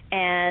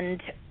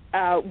 and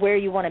where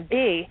you want to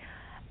be,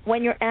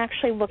 when you're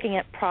actually looking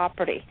at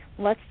property,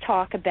 let's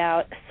talk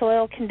about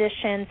soil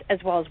conditions as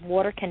well as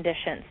water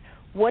conditions.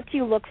 What do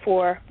you look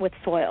for with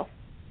soil?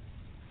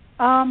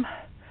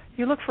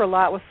 You look for a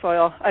lot with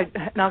soil,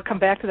 and I'll come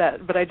back to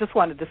that, but I just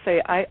wanted to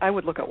say I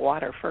would look at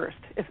water first.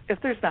 If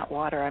there's not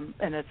water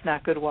and it's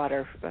not good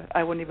water,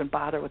 I wouldn't even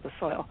bother with the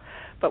soil.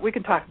 But we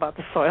can talk about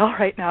the soil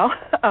right now.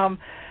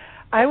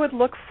 I would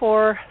look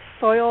for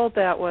soil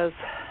that was,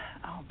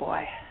 oh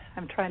boy,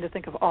 I'm trying to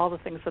think of all the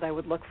things that I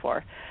would look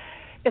for.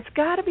 It's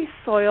got to be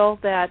soil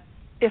that,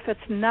 if it's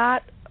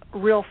not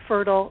real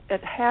fertile,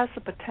 it has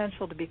the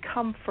potential to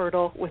become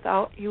fertile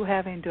without you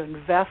having to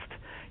invest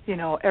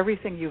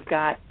everything you've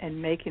got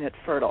in making it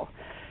fertile.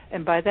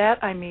 And by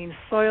that I mean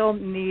soil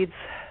needs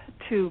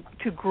to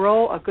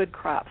grow a good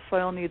crop.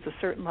 Soil needs a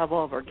certain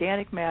level of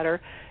organic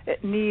matter.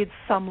 It needs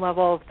some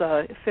level of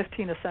the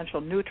 15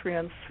 essential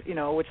nutrients,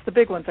 which the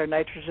big ones are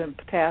nitrogen,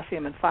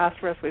 potassium, and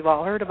phosphorus. We've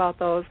all heard about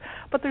those.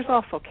 But there's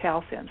also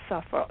calcium,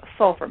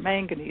 sulfur,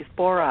 manganese,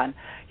 boron.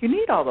 You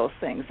need all those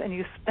things, and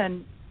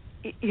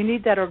you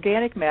need that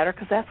organic matter,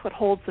 because that's what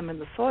holds them in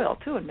the soil,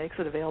 too, and makes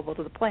it available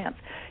to the plants.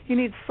 You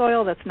need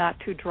soil that's not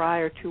too dry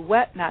or too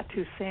wet, not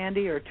too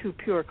sandy or too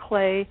pure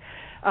clay.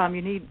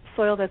 You need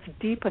soil that's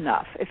deep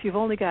enough. If you've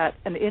only got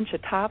an inch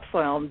of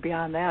topsoil and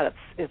beyond that,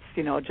 it's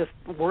just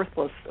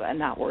worthless,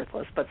 not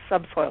worthless, but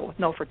subsoil with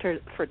no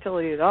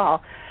fertility at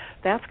all,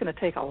 that's going to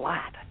take a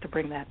lot to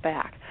bring that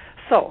back.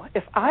 So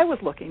if I was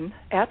looking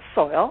at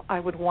soil,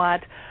 I'd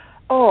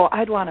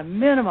want a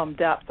minimum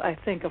depth, I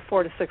think, of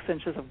 4 to 6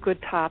 inches of good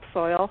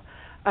topsoil.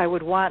 I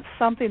would want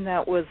something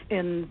that was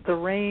in the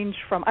range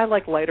from, I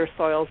like lighter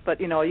soils, but,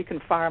 you can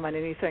farm on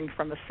anything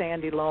from a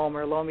sandy loam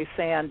or loamy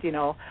sand,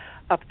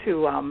 up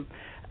to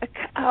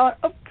a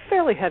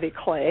fairly heavy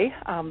clay.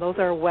 Those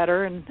are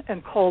wetter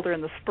and colder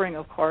in the spring,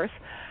 of course.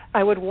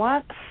 I would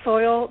want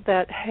soil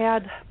that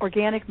had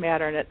organic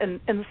matter in it,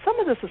 and some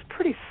of this is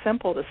pretty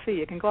simple to see.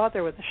 You can go out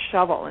there with a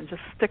shovel and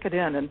just stick it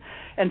in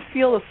and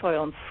feel the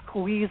soil and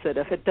squeeze it.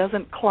 If it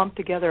doesn't clump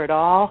together at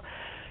all,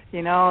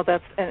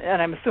 that's,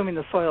 and I'm assuming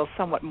the soil is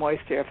somewhat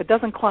moist here. If it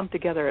doesn't clump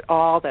together at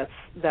all,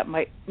 that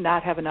might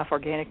not have enough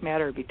organic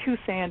matter. It'd be too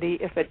sandy.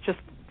 If it just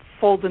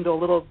folds into a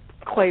little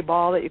clay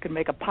ball that you can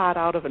make a pot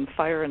out of and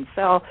fire and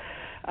sell,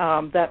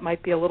 that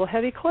might be a little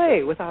heavy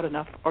clay without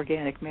enough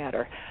organic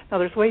matter. Now,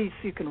 there's ways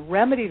you can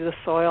remedy the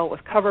soil with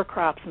cover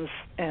crops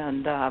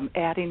and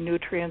adding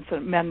nutrients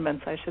and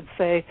amendments, I should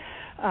say,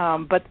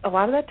 but a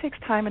lot of that takes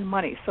time and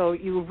money, so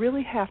you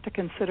really have to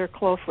consider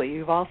closely.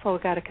 You've also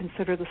got to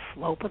consider the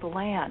slope of the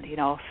land.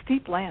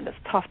 Steep land is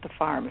tough to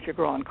farm if you're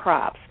growing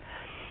crops.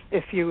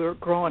 If you're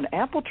growing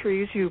apple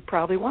trees, you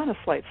probably want a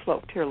slight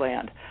slope to your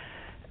land.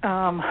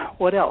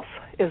 What else?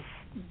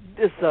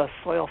 Is the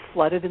soil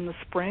flooded in the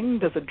spring?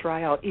 Does it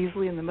dry out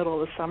easily in the middle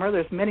of the summer?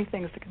 There's many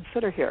things to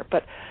consider here.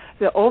 But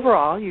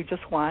overall, you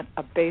just want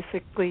a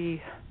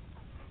basically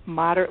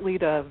moderately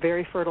to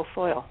very fertile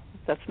soil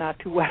that's not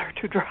too wet or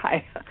too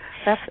dry.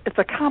 It's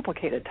a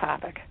complicated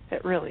topic.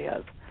 It really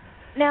is.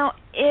 Now,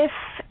 if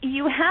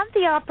you have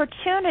the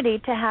opportunity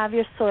to have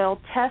your soil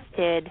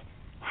tested,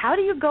 How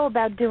do you go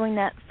about doing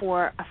that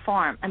for a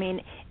farm? I mean,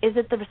 is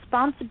it the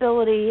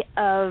responsibility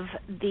of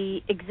the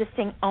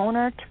existing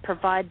owner to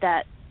provide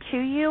that to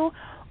you,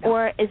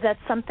 or is that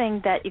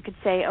something that you could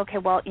say, okay,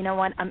 well, you know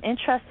what, I'm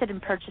interested in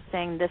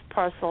purchasing this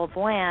parcel of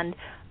land,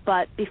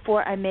 but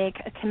before I make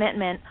a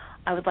commitment,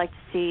 I would like to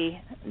see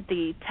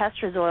the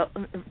test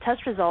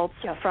results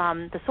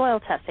from the soil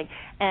testing,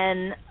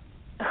 and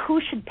who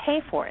should pay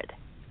for it?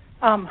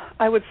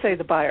 I would say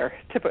the buyer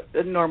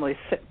normally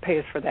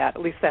pays for that.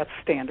 At least that's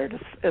standard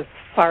as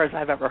far as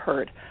I've ever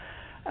heard.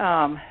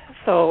 And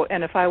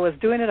if I was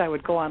doing it, I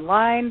would go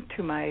online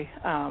to my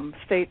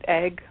state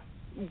ag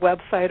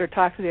website or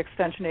talk to the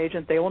extension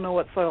agent. They will know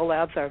what soil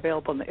labs are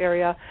available in the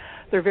area.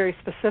 They're very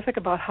specific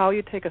about how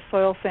you take a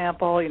soil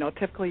sample. You know,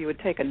 typically you would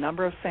take a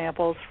number of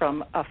samples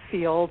from a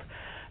field,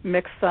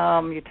 mix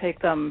them, you take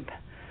them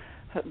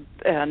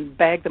and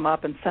bag them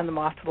up and send them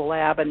off to the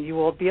lab, and you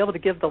will be able to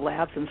give the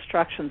labs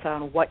instructions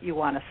on what you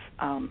want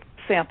to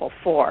sample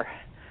for.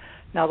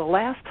 Now, the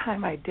last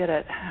time I did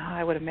it,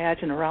 I would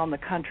imagine around the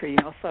country, you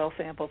know, soil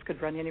samples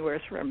could run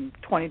anywhere from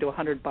 $20 to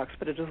 $100,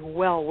 but it is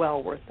well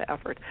worth the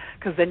effort,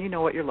 because then you know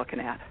what you're looking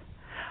at.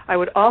 I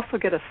would also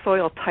get a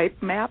soil type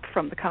map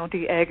from the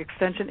county ag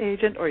extension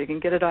agent, or you can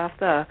get it off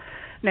the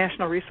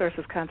National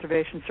Resources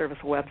Conservation Service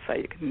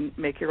website. You can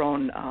make your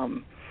own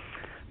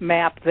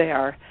map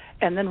there,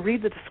 and then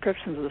read the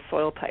descriptions of the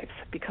soil types,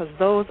 because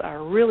those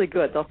are really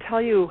good. They'll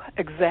tell you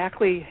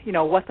exactly, you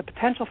know, what the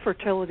potential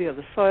fertility of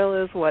the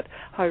soil is,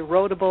 how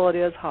erodible it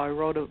is, how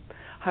erodible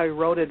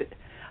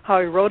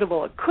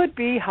it could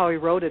be, how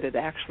eroded it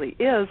actually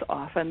is.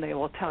 Often they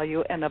will tell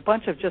you, and a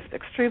bunch of just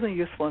extremely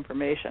useful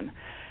information.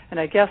 And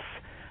I guess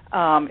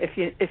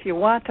if you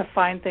want to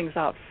find things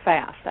out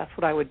fast, that's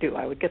what I would do.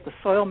 I would get the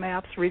soil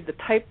maps, read the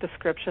type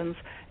descriptions,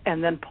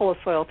 and then pull a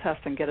soil test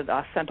and get it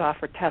sent off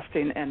for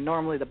testing, and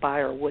normally the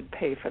buyer would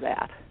pay for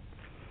that.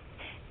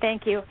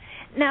 Thank you.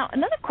 Now,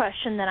 another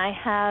question that I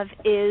have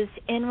is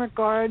in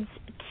regards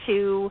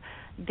to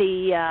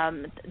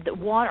the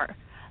water.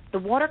 The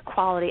water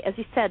quality, as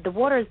you said, the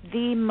water is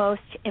the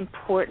most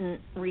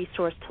important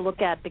resource to look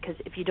at, because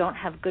if you don't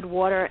have good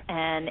water,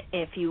 and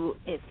if you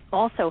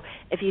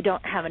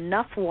don't have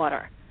enough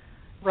water,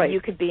 right,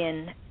 you could be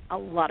in a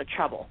lot of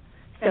trouble.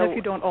 And if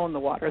you don't own the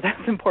water,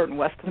 that's important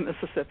west of the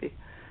Mississippi.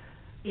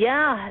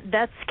 Yeah,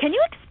 can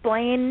you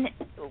explain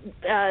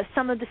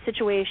some of the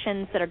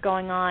situations that are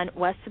going on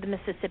west of the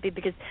Mississippi,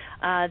 because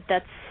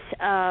that's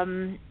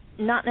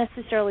not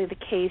necessarily the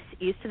case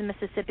east of the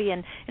Mississippi,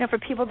 and you know, for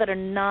people that are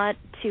not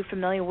too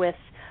familiar with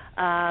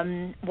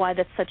why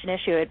that's such an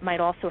issue, it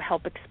might also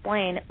help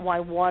explain why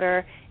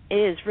water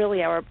is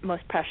really our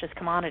most precious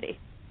commodity.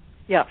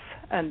 Yes,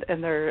 and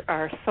there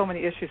are so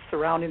many issues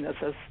surrounding this,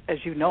 as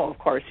you know, of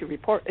course,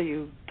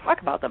 you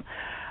talk about them.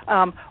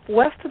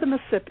 West of the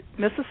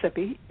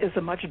Mississippi is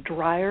a much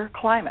drier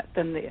climate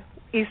than the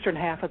eastern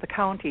half of the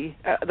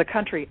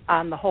country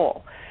on the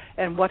whole.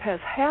 And what has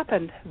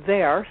happened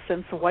there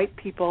since white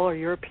people or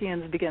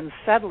Europeans began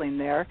settling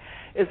there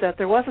is that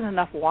there wasn't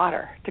enough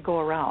water to go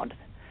around.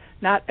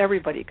 Not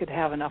everybody could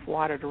have enough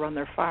water to run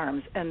their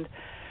farms. And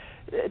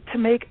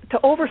to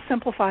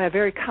oversimplify a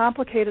very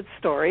complicated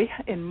story,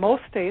 in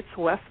most states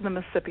west of the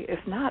Mississippi,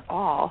 if not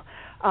all,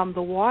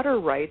 the water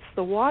rights,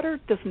 the water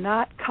does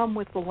not come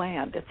with the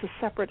land. It's a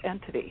separate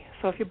entity.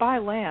 So if you buy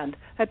land,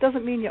 that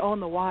doesn't mean you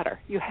own the water.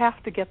 You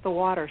have to get the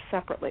water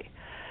separately.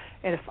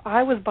 And if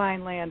I was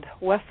buying land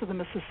west of the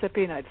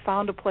Mississippi and I'd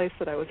found a place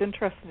that I was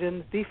interested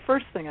in, the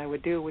first thing I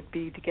would do would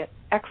be to get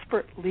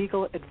expert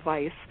legal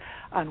advice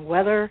on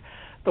whether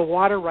the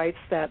water rights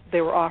that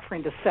they were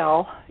offering to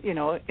sell, you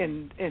know,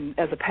 in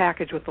as a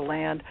package with the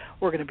land,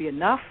 were going to be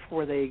enough.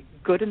 Were they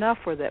good enough?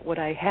 Would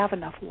I have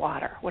enough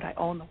water? Would I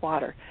own the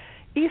water?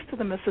 East of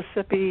the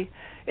Mississippi,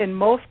 in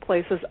most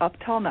places up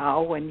till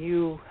now, when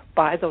you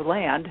buy the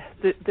land,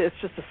 it's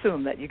just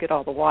assumed that you get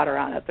all the water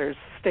on it. There's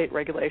state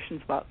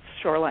regulations about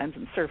shorelines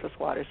and surface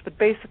waters, but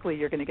basically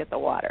you're going to get the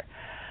water.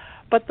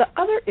 But the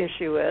other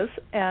issue is,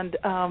 and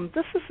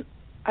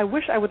I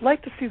would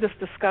like to see this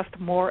discussed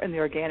more in the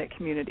organic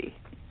community,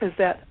 is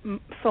that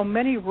so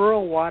many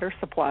rural water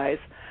supplies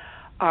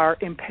are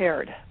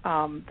impaired.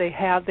 They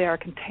are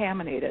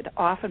contaminated,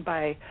 often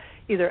by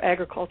either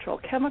agricultural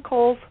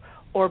chemicals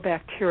or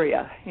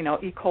bacteria. You know,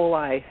 E.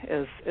 coli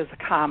is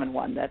a common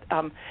one. That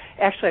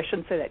actually, I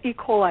shouldn't say that. E.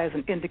 coli is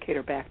an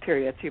indicator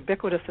bacteria. It's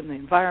ubiquitous in the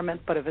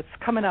environment, but if it's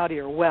coming out of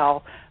your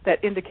well,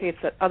 that indicates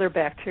that other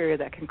bacteria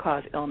that can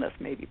cause illness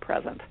may be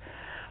present.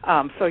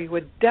 So you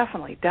would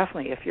definitely,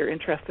 if you're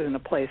interested in a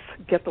place,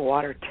 get the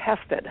water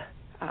tested.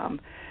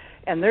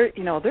 And they're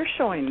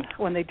showing,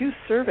 when they do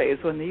surveys,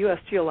 when the U.S.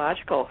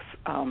 Geological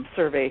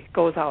Survey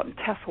goes out and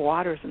tests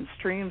waters and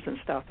streams and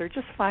stuff, they're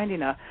just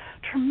finding a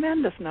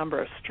tremendous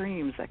number of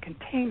streams that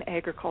contain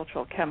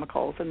agricultural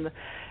chemicals,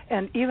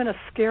 and even a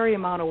scary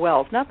amount of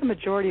wells. Not the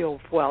majority of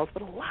wells,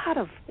 but a lot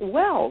of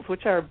wells,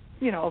 which are,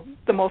 you know,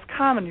 the most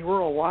common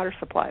rural water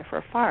supply for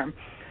a farm,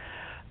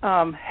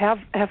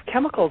 have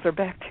chemicals or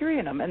bacteria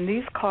in them, and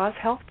these cause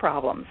health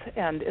problems.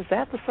 And is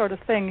that the sort of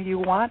thing you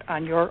want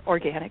on your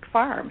organic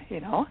farm,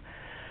 you know?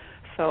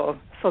 So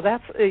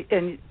that's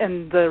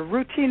and the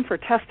routine for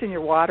testing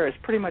your water is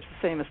pretty much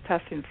the same as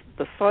testing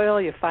the soil.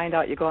 You find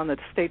out, you go on the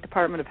State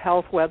Department of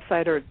Health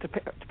website or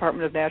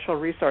Department of Natural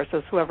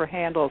Resources, whoever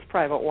handles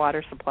private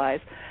water supplies.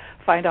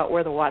 Find out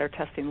where the water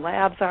testing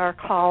labs are,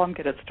 call them,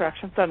 get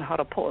instructions on how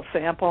to pull a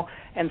sample,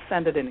 and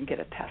send it in and get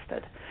it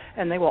tested.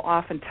 And they will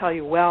often tell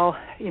you, well,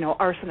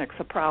 arsenic's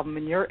a problem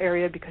in your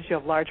area because you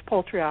have large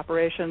poultry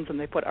operations and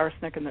they put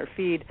arsenic in their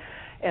feed,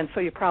 and so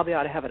you probably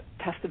ought to have it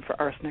tested for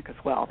arsenic as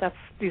well.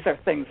 These are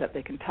things that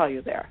they can tell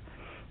you there.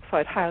 So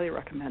I'd highly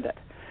recommend it.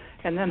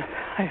 And then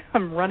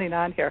I'm running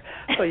on here.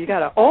 So you got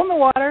to own the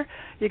water,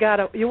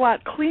 you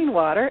want clean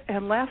water,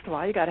 and last of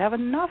all, you got to have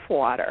enough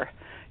water.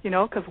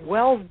 Because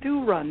wells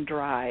do run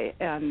dry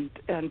and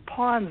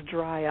ponds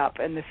dry up,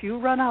 and if you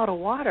run out of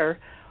water,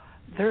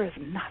 there is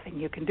nothing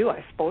you can do.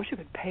 I suppose you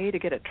could pay to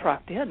get it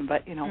trucked in,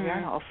 but we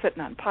aren't all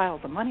sitting on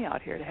piles of money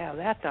out here to have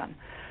that done.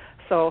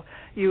 So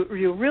you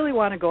really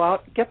want to go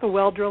out, get the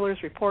well driller's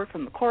report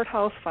from the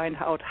courthouse, find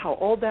out how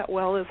old that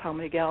well is, how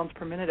many gallons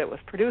per minute it was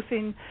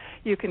producing.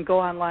 You can go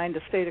online to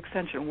state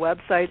extension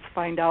websites,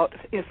 find out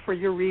if for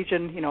your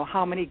region,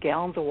 how many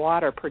gallons of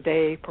water per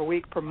day, per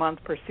week, per month,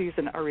 per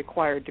season are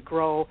required to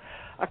grow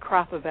a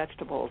crop of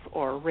vegetables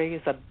or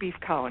raise a beef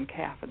cow and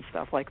calf and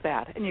stuff like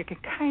that. And you can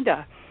kind of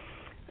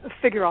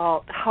figure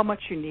out how much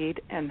you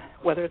need and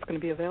whether it's going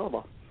to be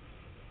available.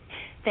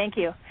 Thank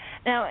you.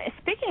 Now,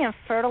 speaking of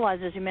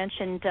fertilizers, you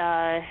mentioned,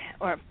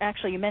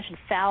 you mentioned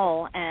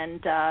fowl and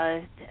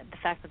the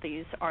fact that they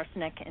use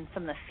arsenic in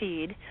some of the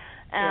feed.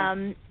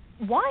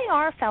 Why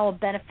are fowl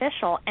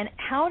beneficial, and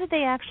how do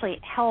they actually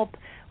help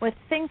with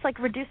things like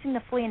reducing the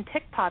flea and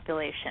tick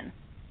population?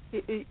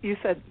 You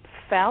said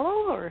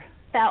fallow or?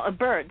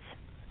 Birds,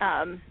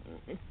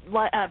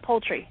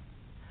 poultry.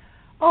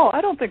 Oh,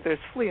 I don't think there's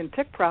flea and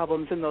tick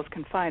problems in those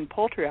confined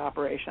poultry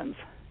operations.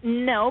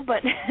 No,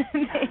 but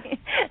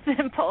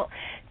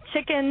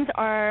chickens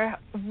are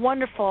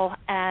wonderful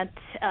at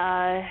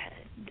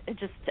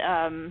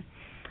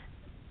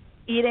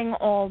eating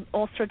all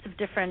sorts of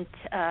different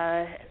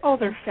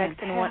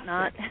insects and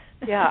whatnot.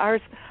 Yeah,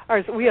 ours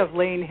we have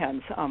laying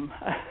hens.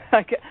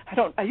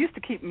 I used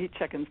to keep meat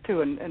chickens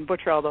too and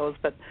butcher all those,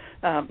 but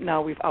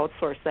now we've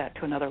outsourced that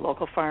to another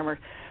local farmer.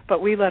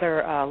 But we let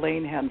our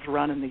laying hens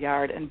run in the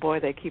yard, and boy,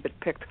 they keep it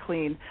picked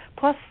clean.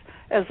 Plus,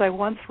 as I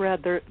once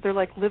read, they're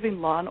like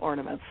living lawn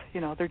ornaments.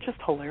 They're just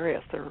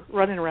hilarious. They're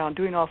running around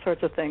doing all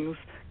sorts of things,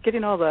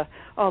 getting all the,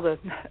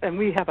 and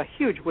we have a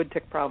huge wood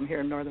tick problem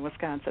here in northern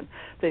Wisconsin.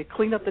 They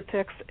clean up the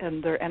ticks,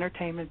 and they're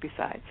entertainment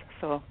besides.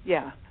 So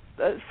yeah,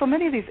 so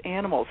many of these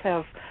animals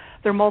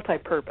they're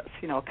multi-purpose.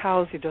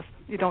 Cows,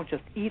 you don't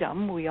just eat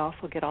them. We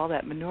also get all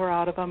that manure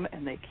out of them,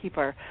 and they keep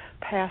our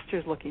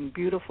pastures looking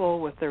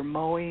beautiful with their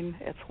mowing.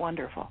 It's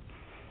wonderful.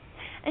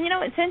 And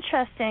it's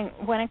interesting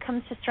when it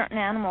comes to certain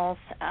animals.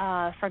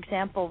 For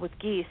example, with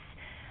geese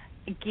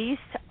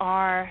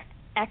are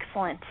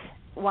excellent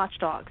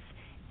watchdogs.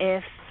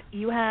 If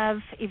you have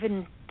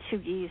even two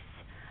geese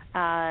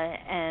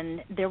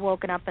and they're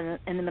woken up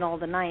in the middle of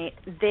the night,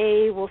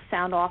 they will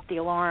sound off the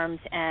alarms,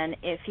 and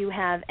if you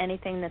have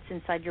anything that's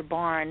inside your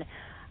barn,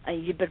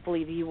 you better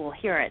believe you will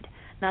hear it.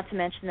 Not to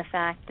mention the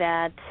fact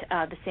that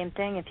the same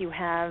thing, if you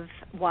have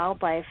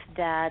wildlife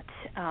that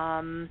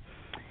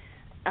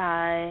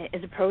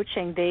is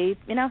approaching, they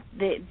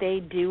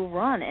do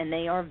run, and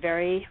they are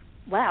very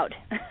loud.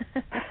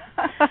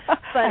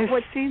 I've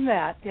seen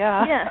that,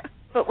 yeah. Yeah.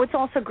 But what's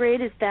also great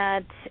is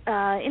that,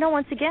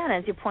 once again,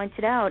 as you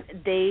pointed out,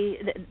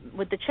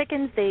 with the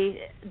chickens,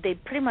 they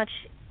pretty much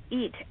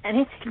eat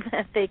anything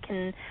that they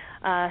can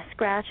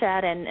scratch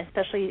at, and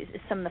especially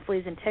some of the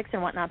fleas and ticks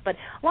and whatnot. But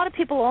a lot of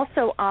people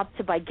also opt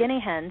to buy guinea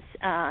hens,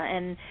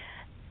 and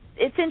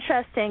it's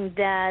interesting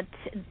that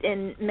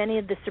in many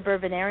of the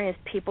suburban areas,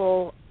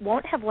 people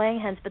won't have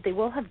laying hens, but they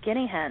will have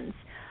guinea hens.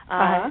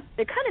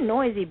 They're kind of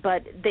noisy,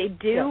 but they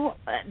do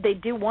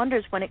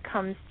wonders when it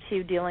comes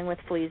to dealing with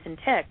fleas and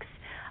ticks.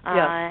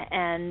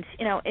 And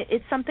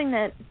it's something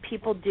that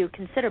people do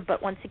consider,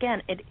 but once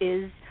again, it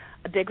is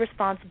a big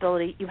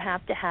responsibility. You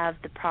have to have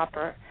the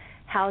proper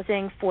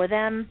housing for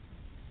them,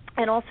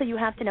 and also you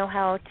have to know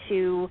how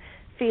to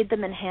feed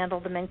them and handle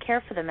them and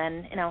care for them.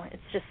 And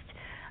it's just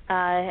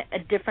a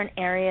different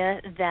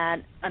area that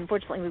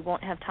unfortunately we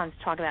won't have time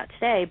to talk about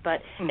today,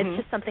 but it's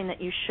just something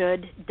that you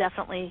should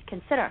definitely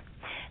consider.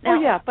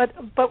 Now,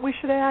 but we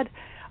should add,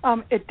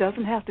 it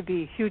doesn't have to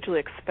be hugely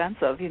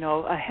expensive.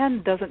 A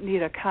hen doesn't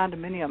need a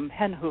condominium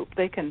hen coop.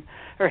 They can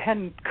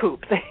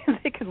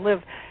live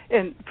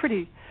in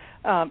pretty.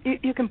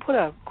 You can put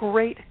a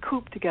great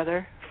coop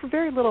together for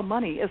very little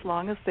money, as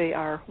long as they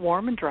are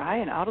warm and dry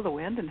and out of the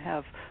wind and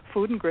have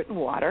food and grit and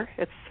water.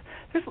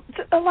 There's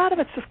a lot of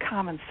it's just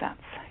common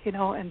sense,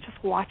 and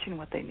just watching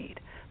what they need.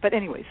 But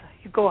anyways,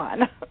 you go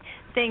on.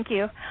 Thank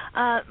you.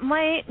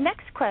 My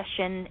next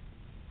question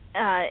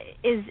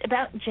is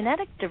about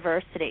genetic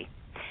diversity.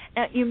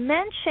 Now, you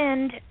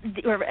mentioned,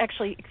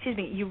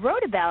 you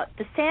wrote about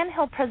the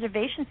Sandhill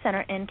Preservation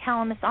Center in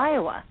Calamus,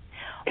 Iowa.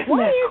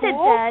 Why is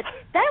cool? it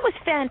that was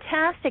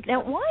fantastic?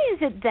 Now, why is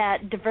it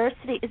that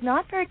diversity is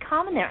not very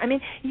common there? I mean,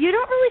 you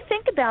don't really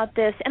think about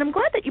this, and I'm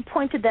glad that you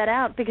pointed that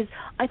out because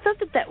I thought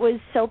that was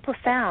so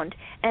profound,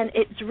 and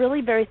it's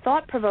really very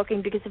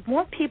thought-provoking because if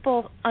more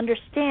people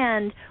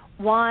understand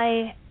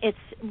why it's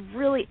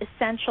really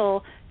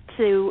essential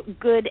to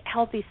good,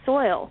 healthy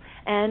soil,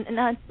 and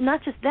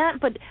not just that,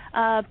 but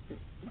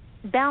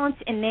balance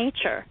in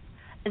nature,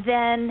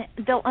 then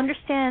they'll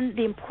understand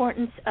the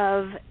importance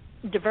of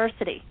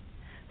diversity.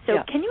 So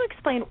Can you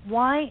explain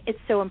why it's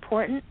so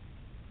important?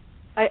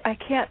 I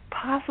can't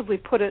possibly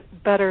put it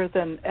better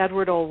than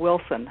Edward O.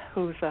 Wilson,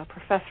 who's a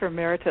professor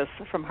emeritus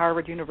from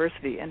Harvard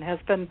University and has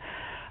been,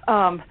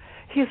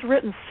 he's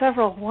written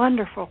several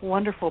wonderful,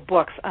 wonderful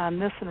books on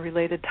this and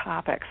related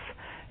topics.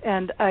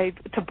 And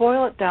to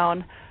boil it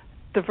down,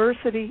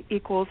 diversity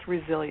equals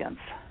resilience.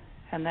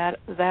 And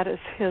that is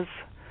his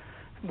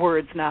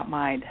words, not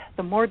mine.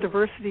 The more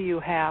diversity you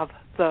have,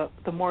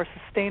 the more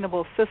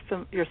sustainable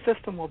your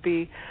system will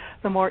be,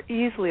 the more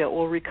easily it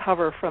will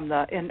recover from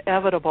the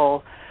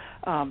inevitable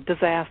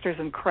disasters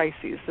and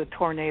crises, the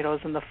tornadoes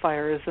and the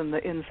fires and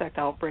the insect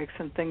outbreaks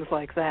and things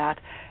like that,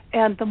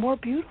 and the more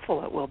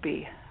beautiful it will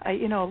be.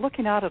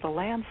 Looking out at a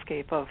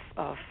landscape of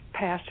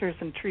pastures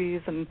and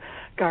trees and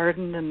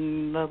garden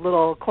and a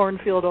little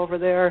cornfield over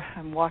there,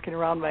 I'm walking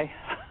around my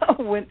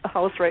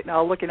house right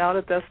now looking out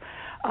at this,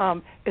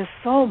 is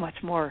so much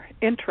more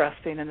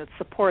interesting, and it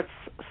supports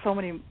so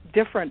many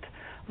different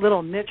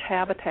little niche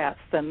habitats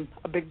than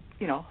a big,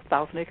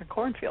 1,000-acre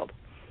cornfield.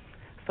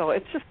 So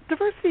it's just,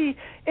 diversity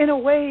in a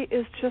way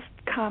is just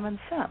common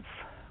sense.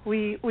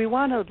 We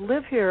want to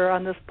live here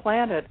on this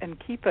planet and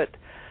keep it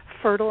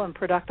fertile and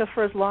productive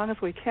for as long as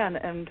we can,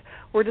 and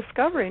we're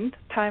discovering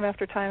time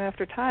after time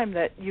after time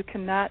that you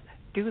cannot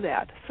do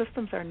that.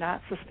 Systems are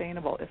not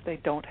sustainable if they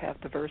don't have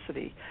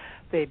diversity.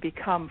 They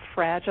become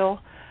fragile,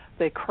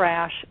 they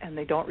crash, and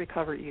they don't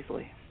recover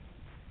easily.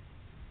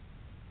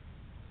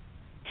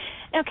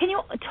 Now, can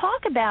you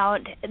talk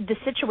about the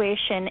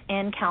situation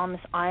in Calamus,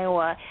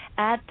 Iowa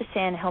at the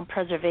Sand Hill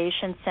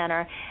Preservation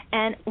Center,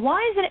 and why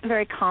isn't it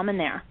very common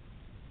there?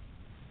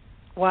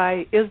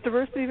 Why is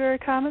diversity very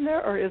common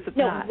there, or is it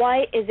not? No,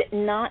 why is it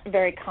not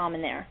very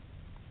common there?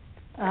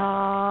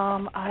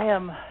 I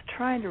am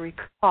trying to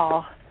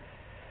recall.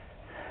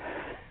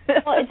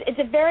 Well, it's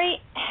a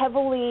very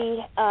heavily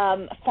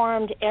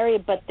farmed area,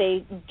 but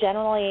they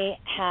generally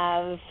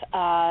have,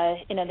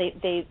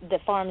 the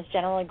farms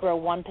generally grow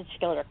one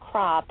particular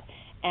crop,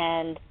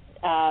 and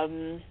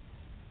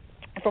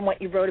from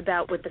what you wrote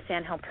about with the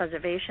Sand Hill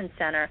Preservation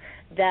Center,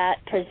 that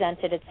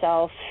presented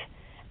itself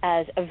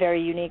as a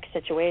very unique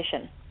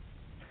situation.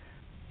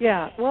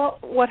 Yeah, well,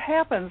 what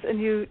happens, and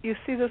you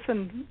see this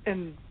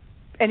in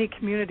any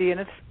community, and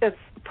it's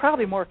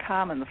probably more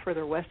common the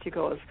further west you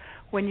go, is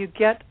when you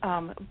get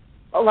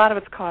most of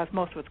it's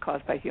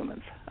caused by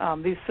humans.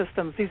 These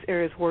systems, these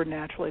areas were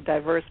naturally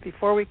diverse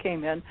before we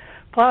came in,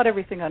 plowed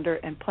everything under,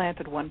 and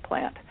planted one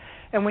plant.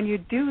 And when you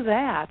do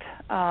that,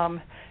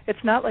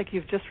 it's not like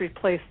you've just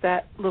replaced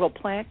that little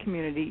plant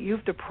community.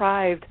 You've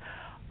deprived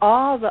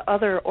all the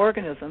other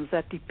organisms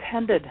that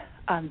depended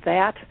on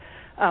that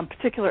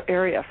particular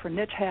area for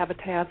niche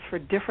habitats, for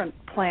different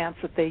plants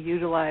that they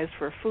utilize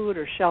for food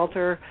or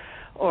shelter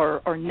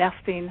or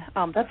nesting.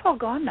 That's all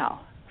gone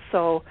now.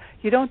 So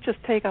you don't just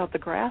take out the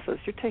grasses,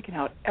 you're taking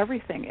out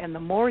everything. And the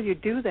more you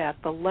do that,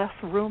 the less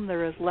room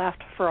there is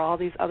left for all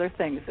these other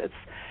things.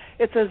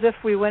 It's as if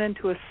we went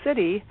into a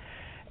city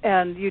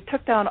and you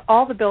took down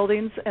all the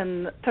buildings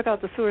and took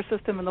out the sewer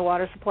system and the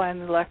water supply and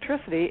the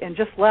electricity and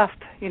just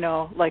left,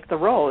 like the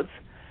roads.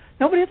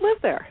 Nobody'd live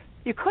there.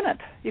 You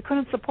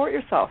couldn't support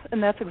yourself.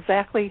 And that's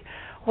exactly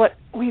what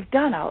we've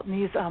done out in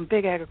these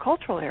big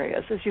agricultural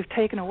areas, is you've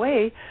taken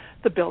away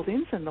the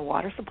buildings and the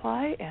water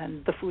supply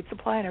and the food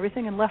supply and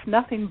everything and left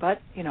nothing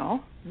but,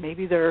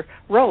 maybe their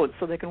roads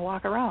so they can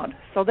walk around.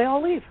 So they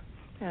all leave.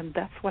 And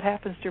that's what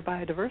happens to your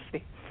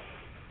biodiversity.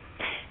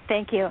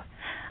 Thank you.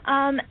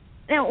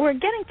 Now, we're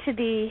getting to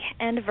the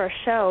end of our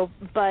show,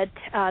 but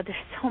there's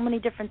so many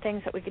different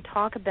things that we could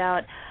talk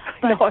about.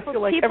 But I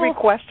feel like every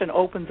question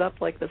opens up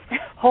like this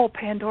whole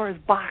Pandora's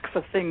box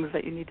of things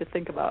that you need to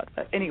think about.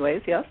 But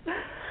anyways, yes?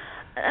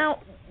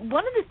 Now,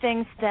 one of the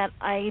things that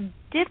I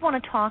did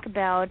want to talk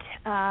about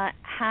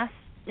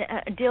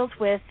deals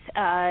with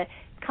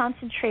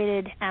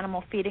concentrated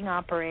animal feeding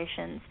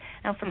operations.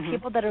 Now, for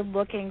people that are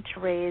looking to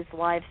raise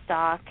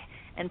livestock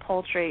and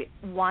poultry,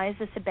 why is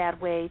this a bad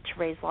way to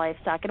raise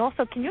livestock? And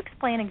also, can you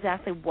explain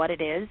exactly what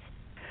it is?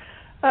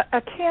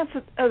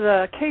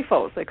 The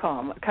CAFOs, they call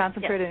them,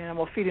 concentrated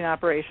animal feeding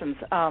operations,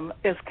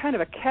 is kind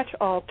of a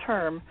catch-all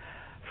term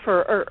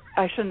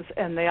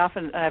and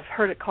I've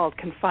heard it called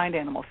confined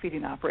animal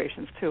feeding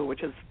operations too,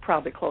 which is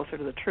probably closer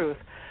to the truth.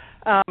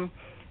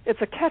 It's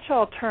a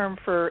catch-all term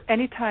for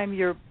any time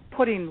you're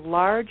putting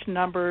large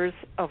numbers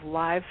of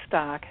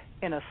livestock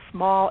in a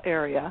small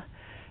area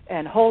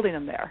and holding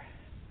them there.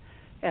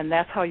 And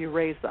that's how you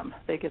raise them.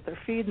 They get their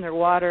feed and their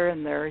water,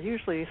 and they're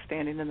usually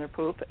standing in their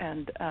poop.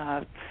 And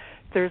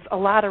there's a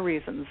lot of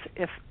reasons.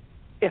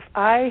 If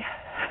I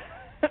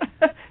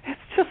It's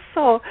just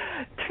so,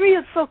 to me,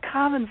 it's so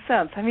common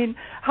sense. I mean,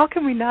 how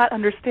can we not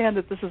understand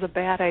that this is a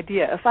bad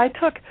idea? If I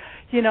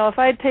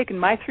had taken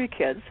my 3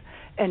 kids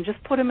and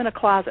just put them in a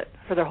closet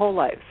for their whole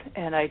lives,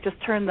 and I just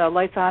turned the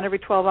lights on every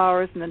 12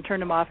 hours and then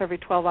turned them off every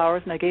 12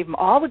 hours, and I gave them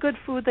all the good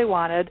food they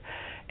wanted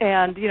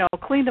and,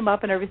 cleaned them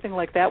up and everything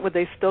like that, would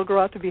they still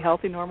grow out to be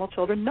healthy, normal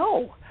children?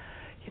 No.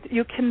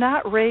 You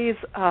cannot raise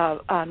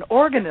an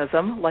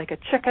organism like a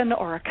chicken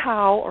or a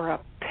cow or a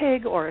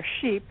pig or a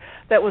sheep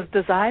that was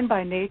designed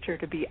by nature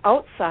to be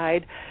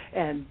outside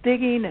and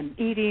digging and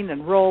eating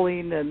and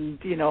rolling and,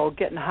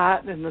 getting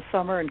hot in the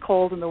summer and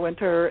cold in the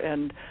winter,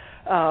 and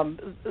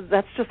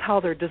that's just how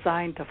they're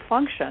designed to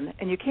function.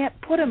 And you can't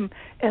put them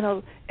in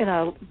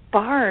a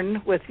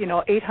barn with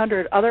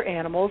 800 other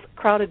animals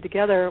crowded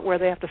together where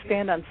they have to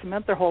stand on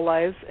cement their whole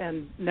lives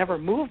and never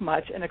move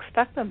much and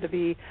expect them to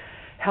be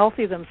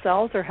healthy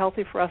themselves or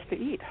healthy for us to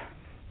eat.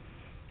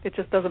 It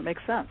just doesn't make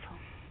sense.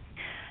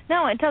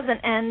 No, it doesn't.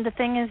 And the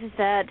thing is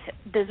that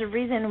there's a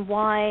reason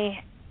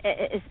why,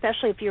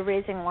 especially if you're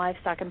raising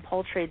livestock and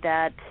poultry,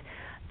 that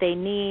they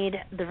need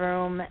the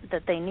room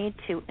that they need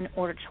to in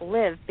order to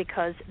live,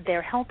 because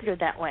they're healthier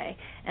that way.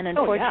 And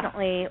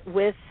unfortunately,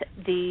 with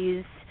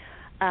these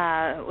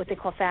what they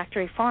call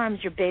factory farms,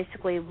 you're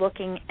basically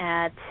looking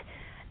at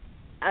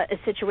a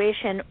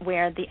situation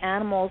where the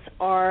animals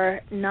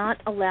are not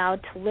allowed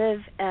to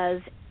live as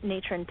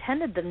nature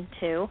intended them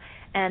to,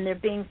 and they're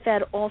being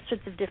fed all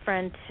sorts of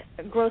different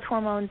growth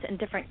hormones and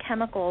different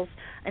chemicals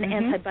and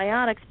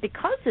antibiotics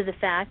because of the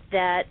fact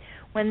that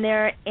when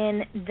they're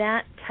in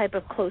that type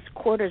of close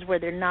quarters where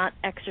they're not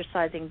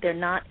exercising, they're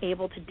not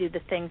able to do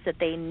the things that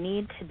they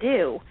need to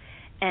do,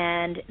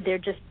 and they're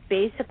just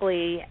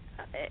basically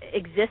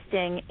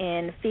existing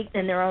in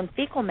their own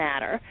fecal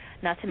matter,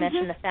 not to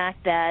mention the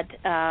fact that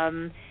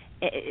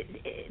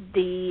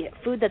the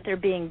food that they're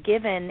being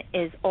given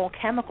is all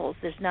chemicals.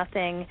 There's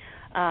nothing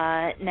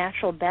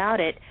natural about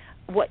it.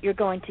 What you're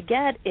going to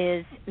get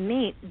is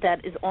meat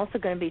that is also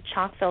going to be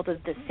chock-filled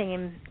with the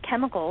same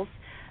chemicals,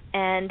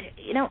 and,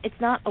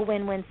 it's not a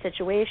win-win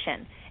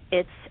situation.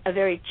 It's a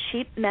very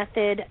cheap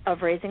method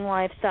of raising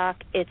livestock.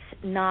 It's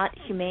not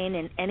humane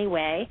in any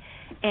way,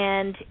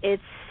 and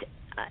it's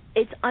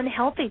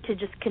unhealthy to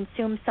just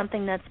consume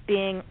something that's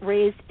being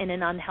raised in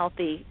an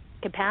unhealthy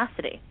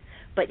capacity,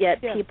 but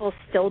yet people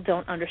still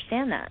don't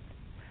understand that.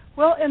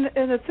 Well, and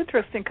it's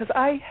interesting because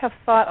I have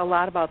thought a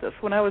lot about this.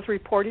 When I was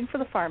reporting for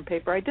the farm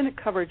paper, I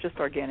didn't cover just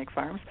organic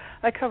farms.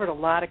 I covered a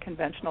lot of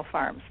conventional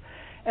farms.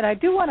 And I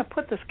do want to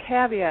put this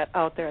caveat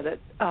out there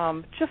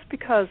that just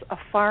because a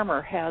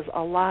farmer has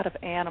a lot of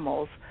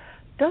animals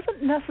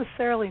doesn't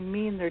necessarily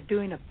mean they're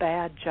doing a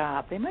bad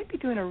job. They might be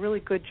doing a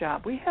really good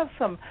job. We have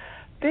some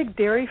big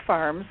dairy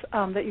farms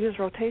that use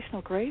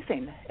rotational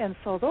grazing, and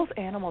so those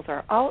animals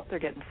are out, they're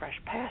getting fresh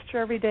pasture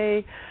every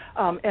day,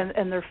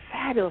 and they're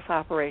fabulous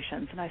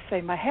operations, and I say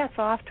my hat's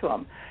off to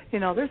them.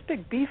 There's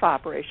big beef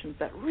operations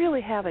that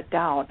really have it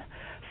down.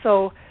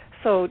 So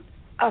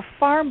a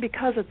farm,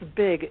 because it's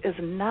big, is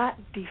not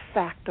de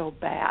facto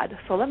bad.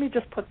 So let me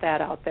just put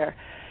that out there.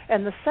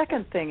 And the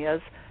second thing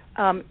is,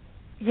 a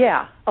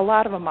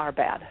lot of them are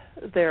bad.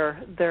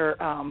 They're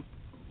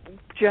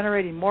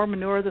generating more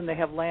manure than they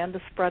have land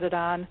to spread it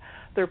on.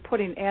 They're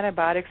putting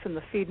antibiotics in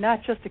the feed, not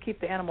just to keep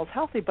the animals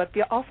healthy, but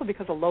also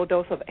because a low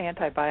dose of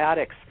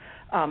antibiotics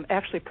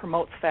actually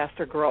promotes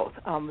faster growth.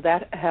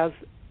 That has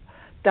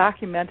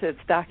it's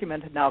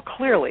documented now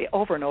clearly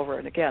over and over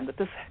and again that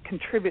this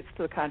contributes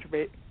to the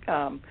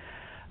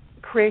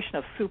creation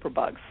of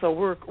superbugs. So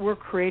we're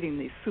creating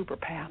these super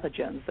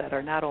pathogens that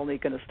are not only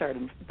going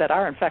to that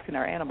are infecting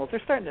our animals,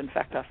 they're starting to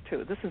infect us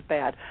too. This is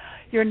bad.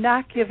 You're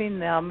not giving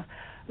them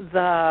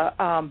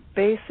the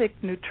basic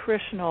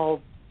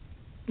nutritional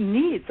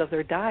needs of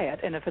their diet,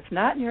 and if it's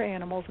not in your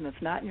animals and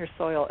it's not in your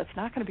soil, it's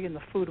not going to be in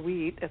the food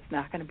we eat. It's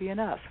not going to be in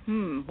us.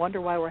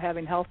 Wonder why we're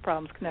having health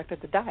problems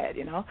connected to diet.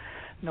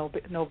 No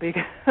big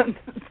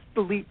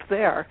leap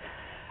there.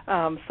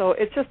 So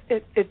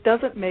it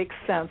doesn't make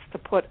sense to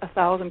put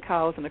 1,000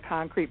 cows in a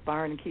concrete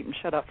barn and keep them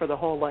shut up for the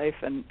whole life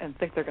and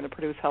think they're going to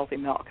produce healthy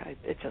milk.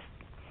 It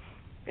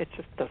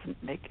just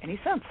doesn't make any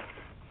sense.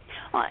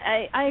 Well,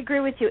 I agree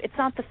with you. It's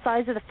not the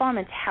size of the farm,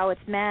 it's how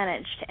it's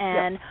managed.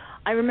 And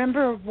I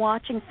remember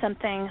watching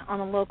something on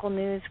the local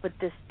news with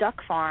this duck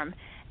farm,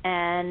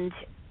 and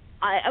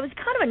I was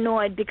kind of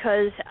annoyed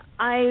because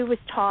I was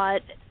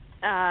taught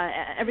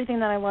everything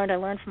that I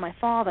learned from my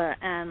father,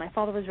 and my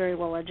father was very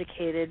well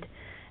educated,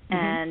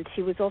 and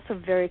he was also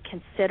very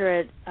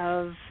considerate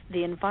of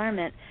the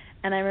environment.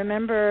 And I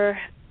remember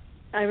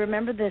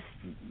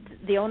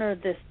the owner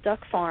of this duck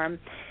farm,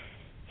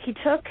 he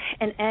took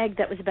an egg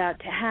that was about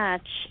to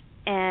hatch,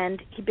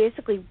 and he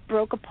basically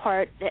broke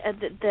apart.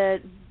 The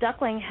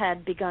duckling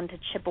had begun to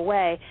chip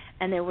away,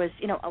 and there was,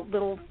 a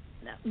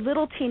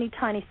little teeny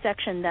tiny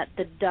section that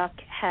the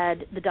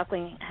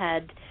duckling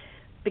had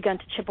begun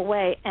to chip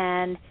away,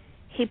 and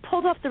he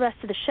pulled off the rest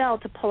of the shell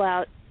to pull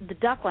out the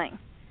duckling.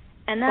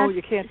 And that's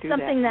you can't do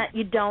something that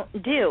you don't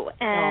do.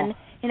 And,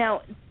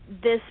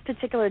 this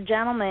particular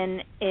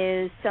gentleman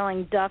is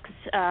selling ducks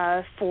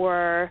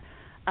for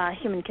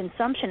human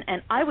consumption,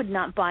 and I would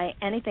not buy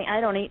anything.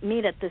 I don't eat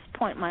meat at this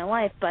point in my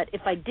life, but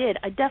if I did,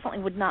 I definitely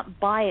would not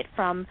buy it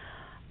from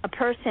a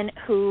person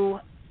who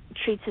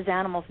treats his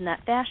animals in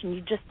that fashion.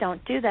 You just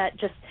don't do that.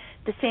 Just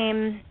the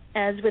same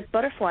as with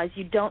butterflies,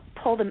 you don't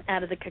pull them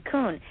out of the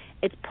cocoon.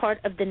 It's part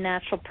of the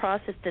natural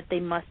process that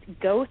they must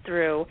go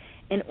through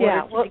in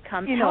order to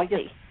become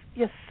healthy.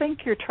 You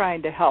think you're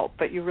trying to help,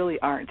 but you really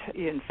aren't.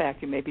 In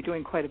fact, you may be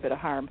doing quite a bit of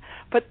harm.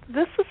 But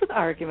this is an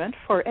argument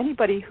for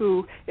anybody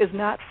who is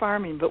not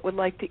farming but would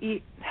like to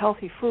eat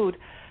healthy food.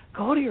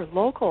 Go to your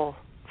local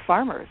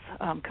farmers,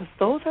 because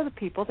those are the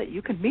people that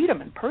you can meet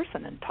them in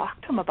person and talk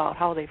to them about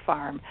how they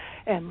farm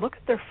and look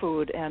at their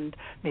food and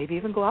maybe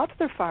even go out to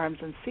their farms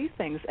and see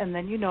things, and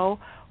then you know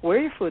where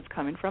your food's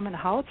coming from and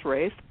how it's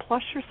raised,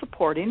 plus you're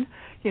supporting,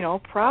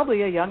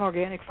 probably a young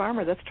organic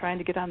farmer that's trying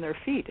to get on their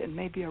feet and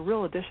maybe a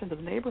real addition to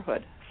the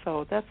neighborhood.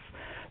 So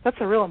that's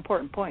a real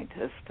important point,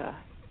 is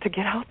to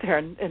get out there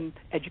and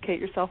educate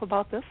yourself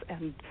about this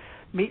and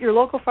meet your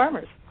local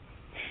farmers.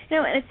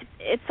 And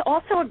it's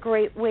also a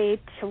great way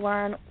to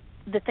learn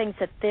the things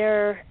that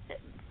they're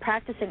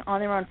practicing on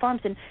their own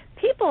farms. And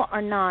people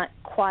are not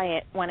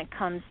quiet when it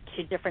comes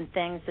to different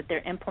things that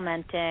they're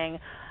implementing,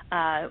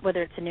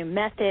 whether it's a new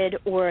method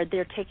or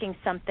they're taking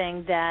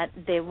something that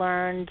they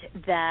learned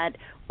that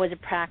was a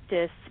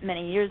practice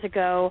many years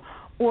ago,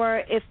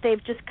 or if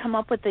they've just come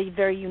up with a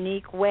very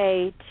unique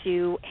way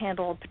to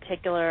handle a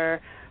particular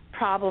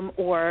problem,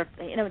 or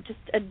just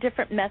a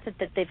different method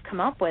that they've come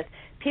up with.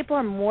 People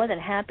are more than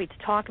happy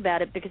to talk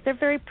about it because they're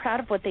very proud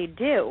of what they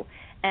do.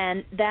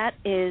 And that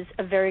is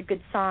a very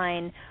good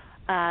sign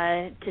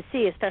to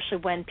see, especially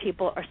when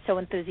people are so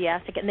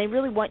enthusiastic and they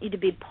really want you to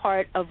be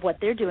part of what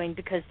they're doing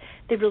because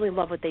they really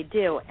love what they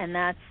do, and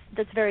that's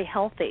very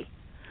healthy.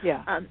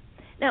 Yeah.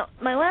 Now,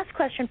 my last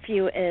question for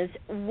you is,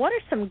 what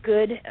are some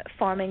good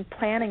farming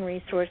planning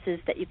resources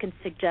that you can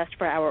suggest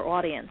for our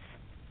audience?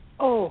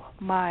 Oh,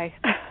 my.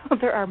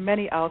 There are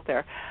many out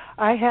there.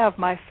 I have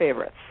my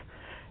favorites.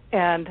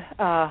 And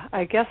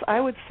I guess I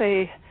would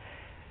say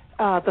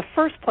the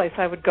first place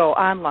I would go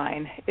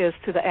online is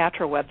to the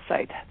ATRA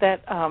website.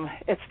 That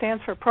it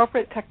stands for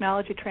Appropriate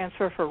Technology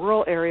Transfer for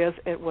Rural Areas.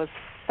 It was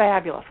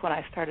fabulous when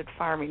I started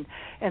farming,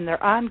 and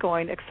they're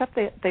ongoing, except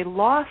they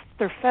lost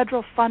their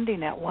federal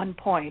funding at one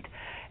point,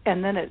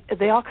 and then it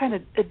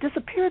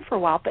disappeared for a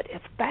while, but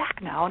it's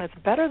back now, and it's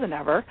better than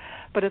ever.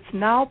 But it's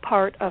now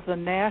part of the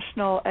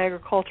National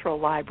Agricultural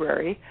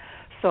Library.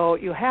 So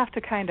you have to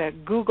kind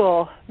of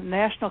Google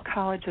National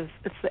Colleges.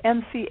 It's the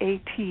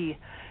NCAT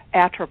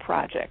ATRA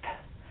project.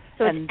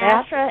 So it's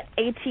ATRA,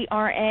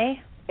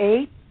 A-T-R-A?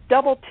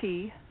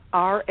 A-T-T-R-A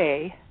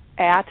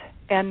at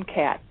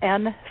NCAT,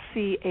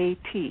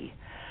 N-C-A-T.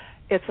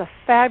 It's a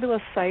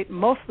fabulous site.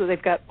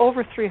 They've got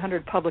over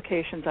 300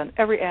 publications on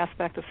every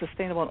aspect of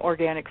sustainable and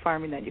organic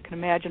farming that you can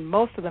imagine.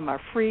 Most of them are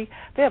free.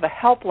 They have a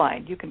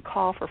helpline you can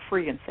call for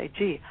free and say,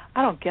 gee,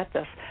 I don't get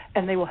this,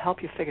 and they will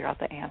help you figure out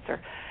the answer.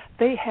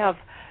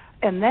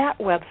 And that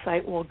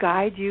website will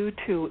guide you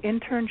to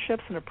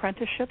internships and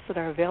apprenticeships that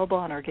are available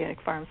on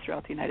organic farms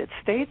throughout the United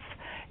States.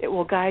 It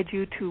will guide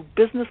you to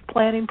business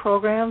planning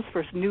programs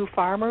for new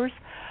farmers.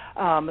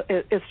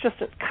 It's just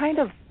kind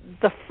of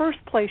the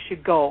first place you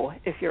go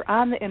if you're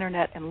on the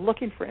Internet and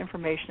looking for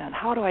information on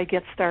how do I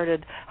get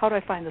started, how do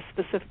I find the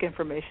specific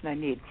information I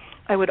need.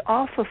 I would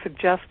also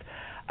suggest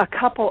a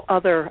couple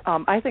other,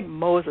 I think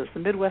MOSES, the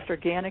Midwest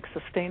Organic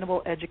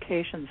Sustainable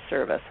Education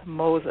Service,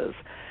 MOSES,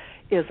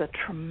 is a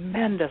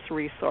tremendous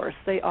resource.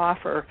 They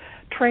offer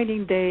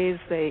training days.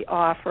 They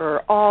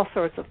offer all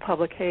sorts of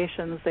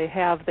publications. They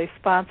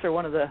sponsor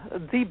one of the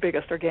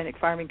biggest organic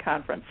farming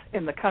conference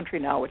in the country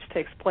now, which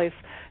takes place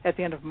at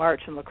the end of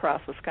March in La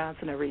Crosse,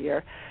 Wisconsin every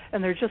year.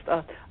 And they're just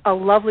a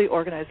lovely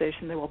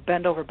organization. They will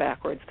bend over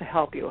backwards to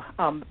help you.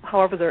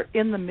 However, they're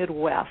in the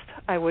Midwest.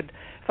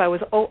 If I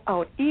was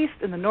out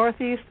east in the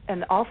Northeast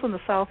and also in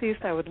the Southeast,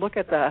 I would look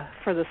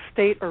for the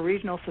state or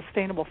regional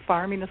sustainable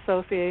farming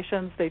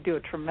associations. They do a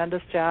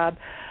tremendous job.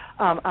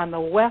 On the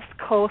West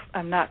Coast,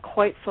 I'm not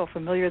quite so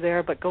familiar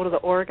there, but go to the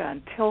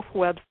Oregon TILF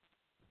website.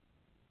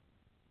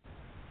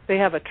 They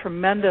have a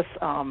tremendous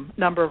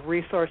number of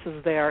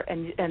resources there,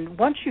 and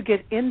once you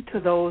get into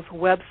those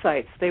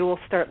websites, they will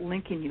start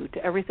linking you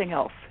to everything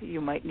else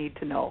you might need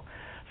to know.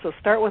 So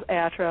start with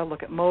ATRA,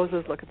 look at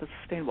MOSES, look at the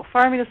Sustainable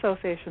Farming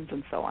Associations,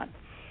 and so on.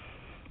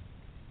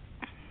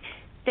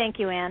 Thank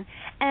you, Ann.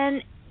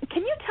 And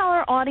can you tell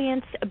our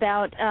audience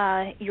about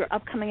your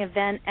upcoming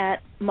event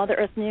at Mother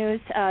Earth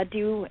News?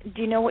 Do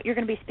you know what you're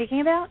going to be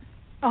speaking about?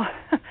 Oh,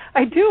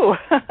 I do.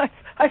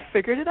 I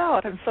figured it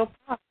out. I'm so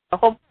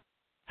proud.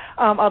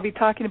 I'll be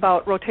talking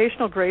about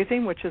rotational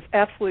grazing, which is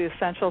absolutely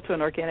essential to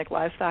an organic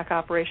livestock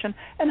operation,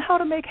 and how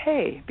to make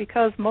hay,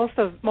 because most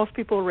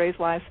people who raise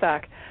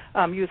livestock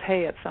use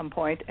hay at some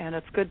point, and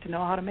it's good to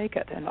know how to make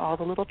it and all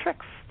the little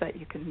tricks that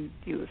you can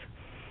use.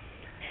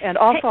 And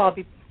also I'll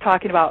be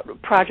talking about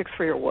projects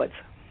for your woods.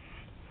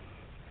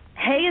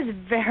 Hay is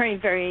very,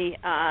 very,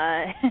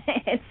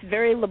 it's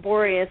very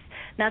laborious.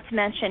 Not to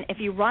mention, if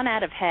you run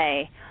out of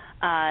hay,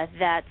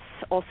 that's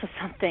also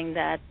something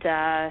that,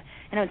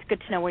 I know it's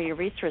good to know where your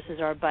resources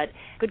are, but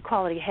good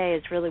quality hay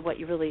is really what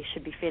you really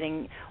should be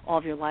feeding all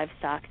of your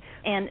livestock.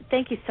 And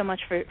thank you so much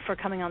for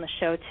coming on the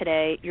show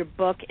today. Your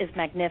book is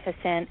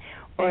magnificent,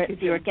 or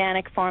The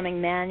Organic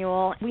Farming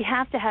Manual. We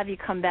have to have you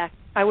come back.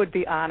 I would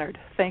be honored.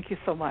 Thank you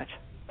so much.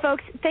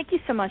 Folks, thank you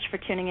so much for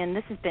tuning in.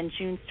 This has been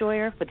June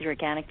Sawyer with the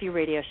Organic View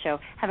Radio Show.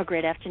 Have a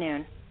great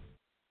afternoon.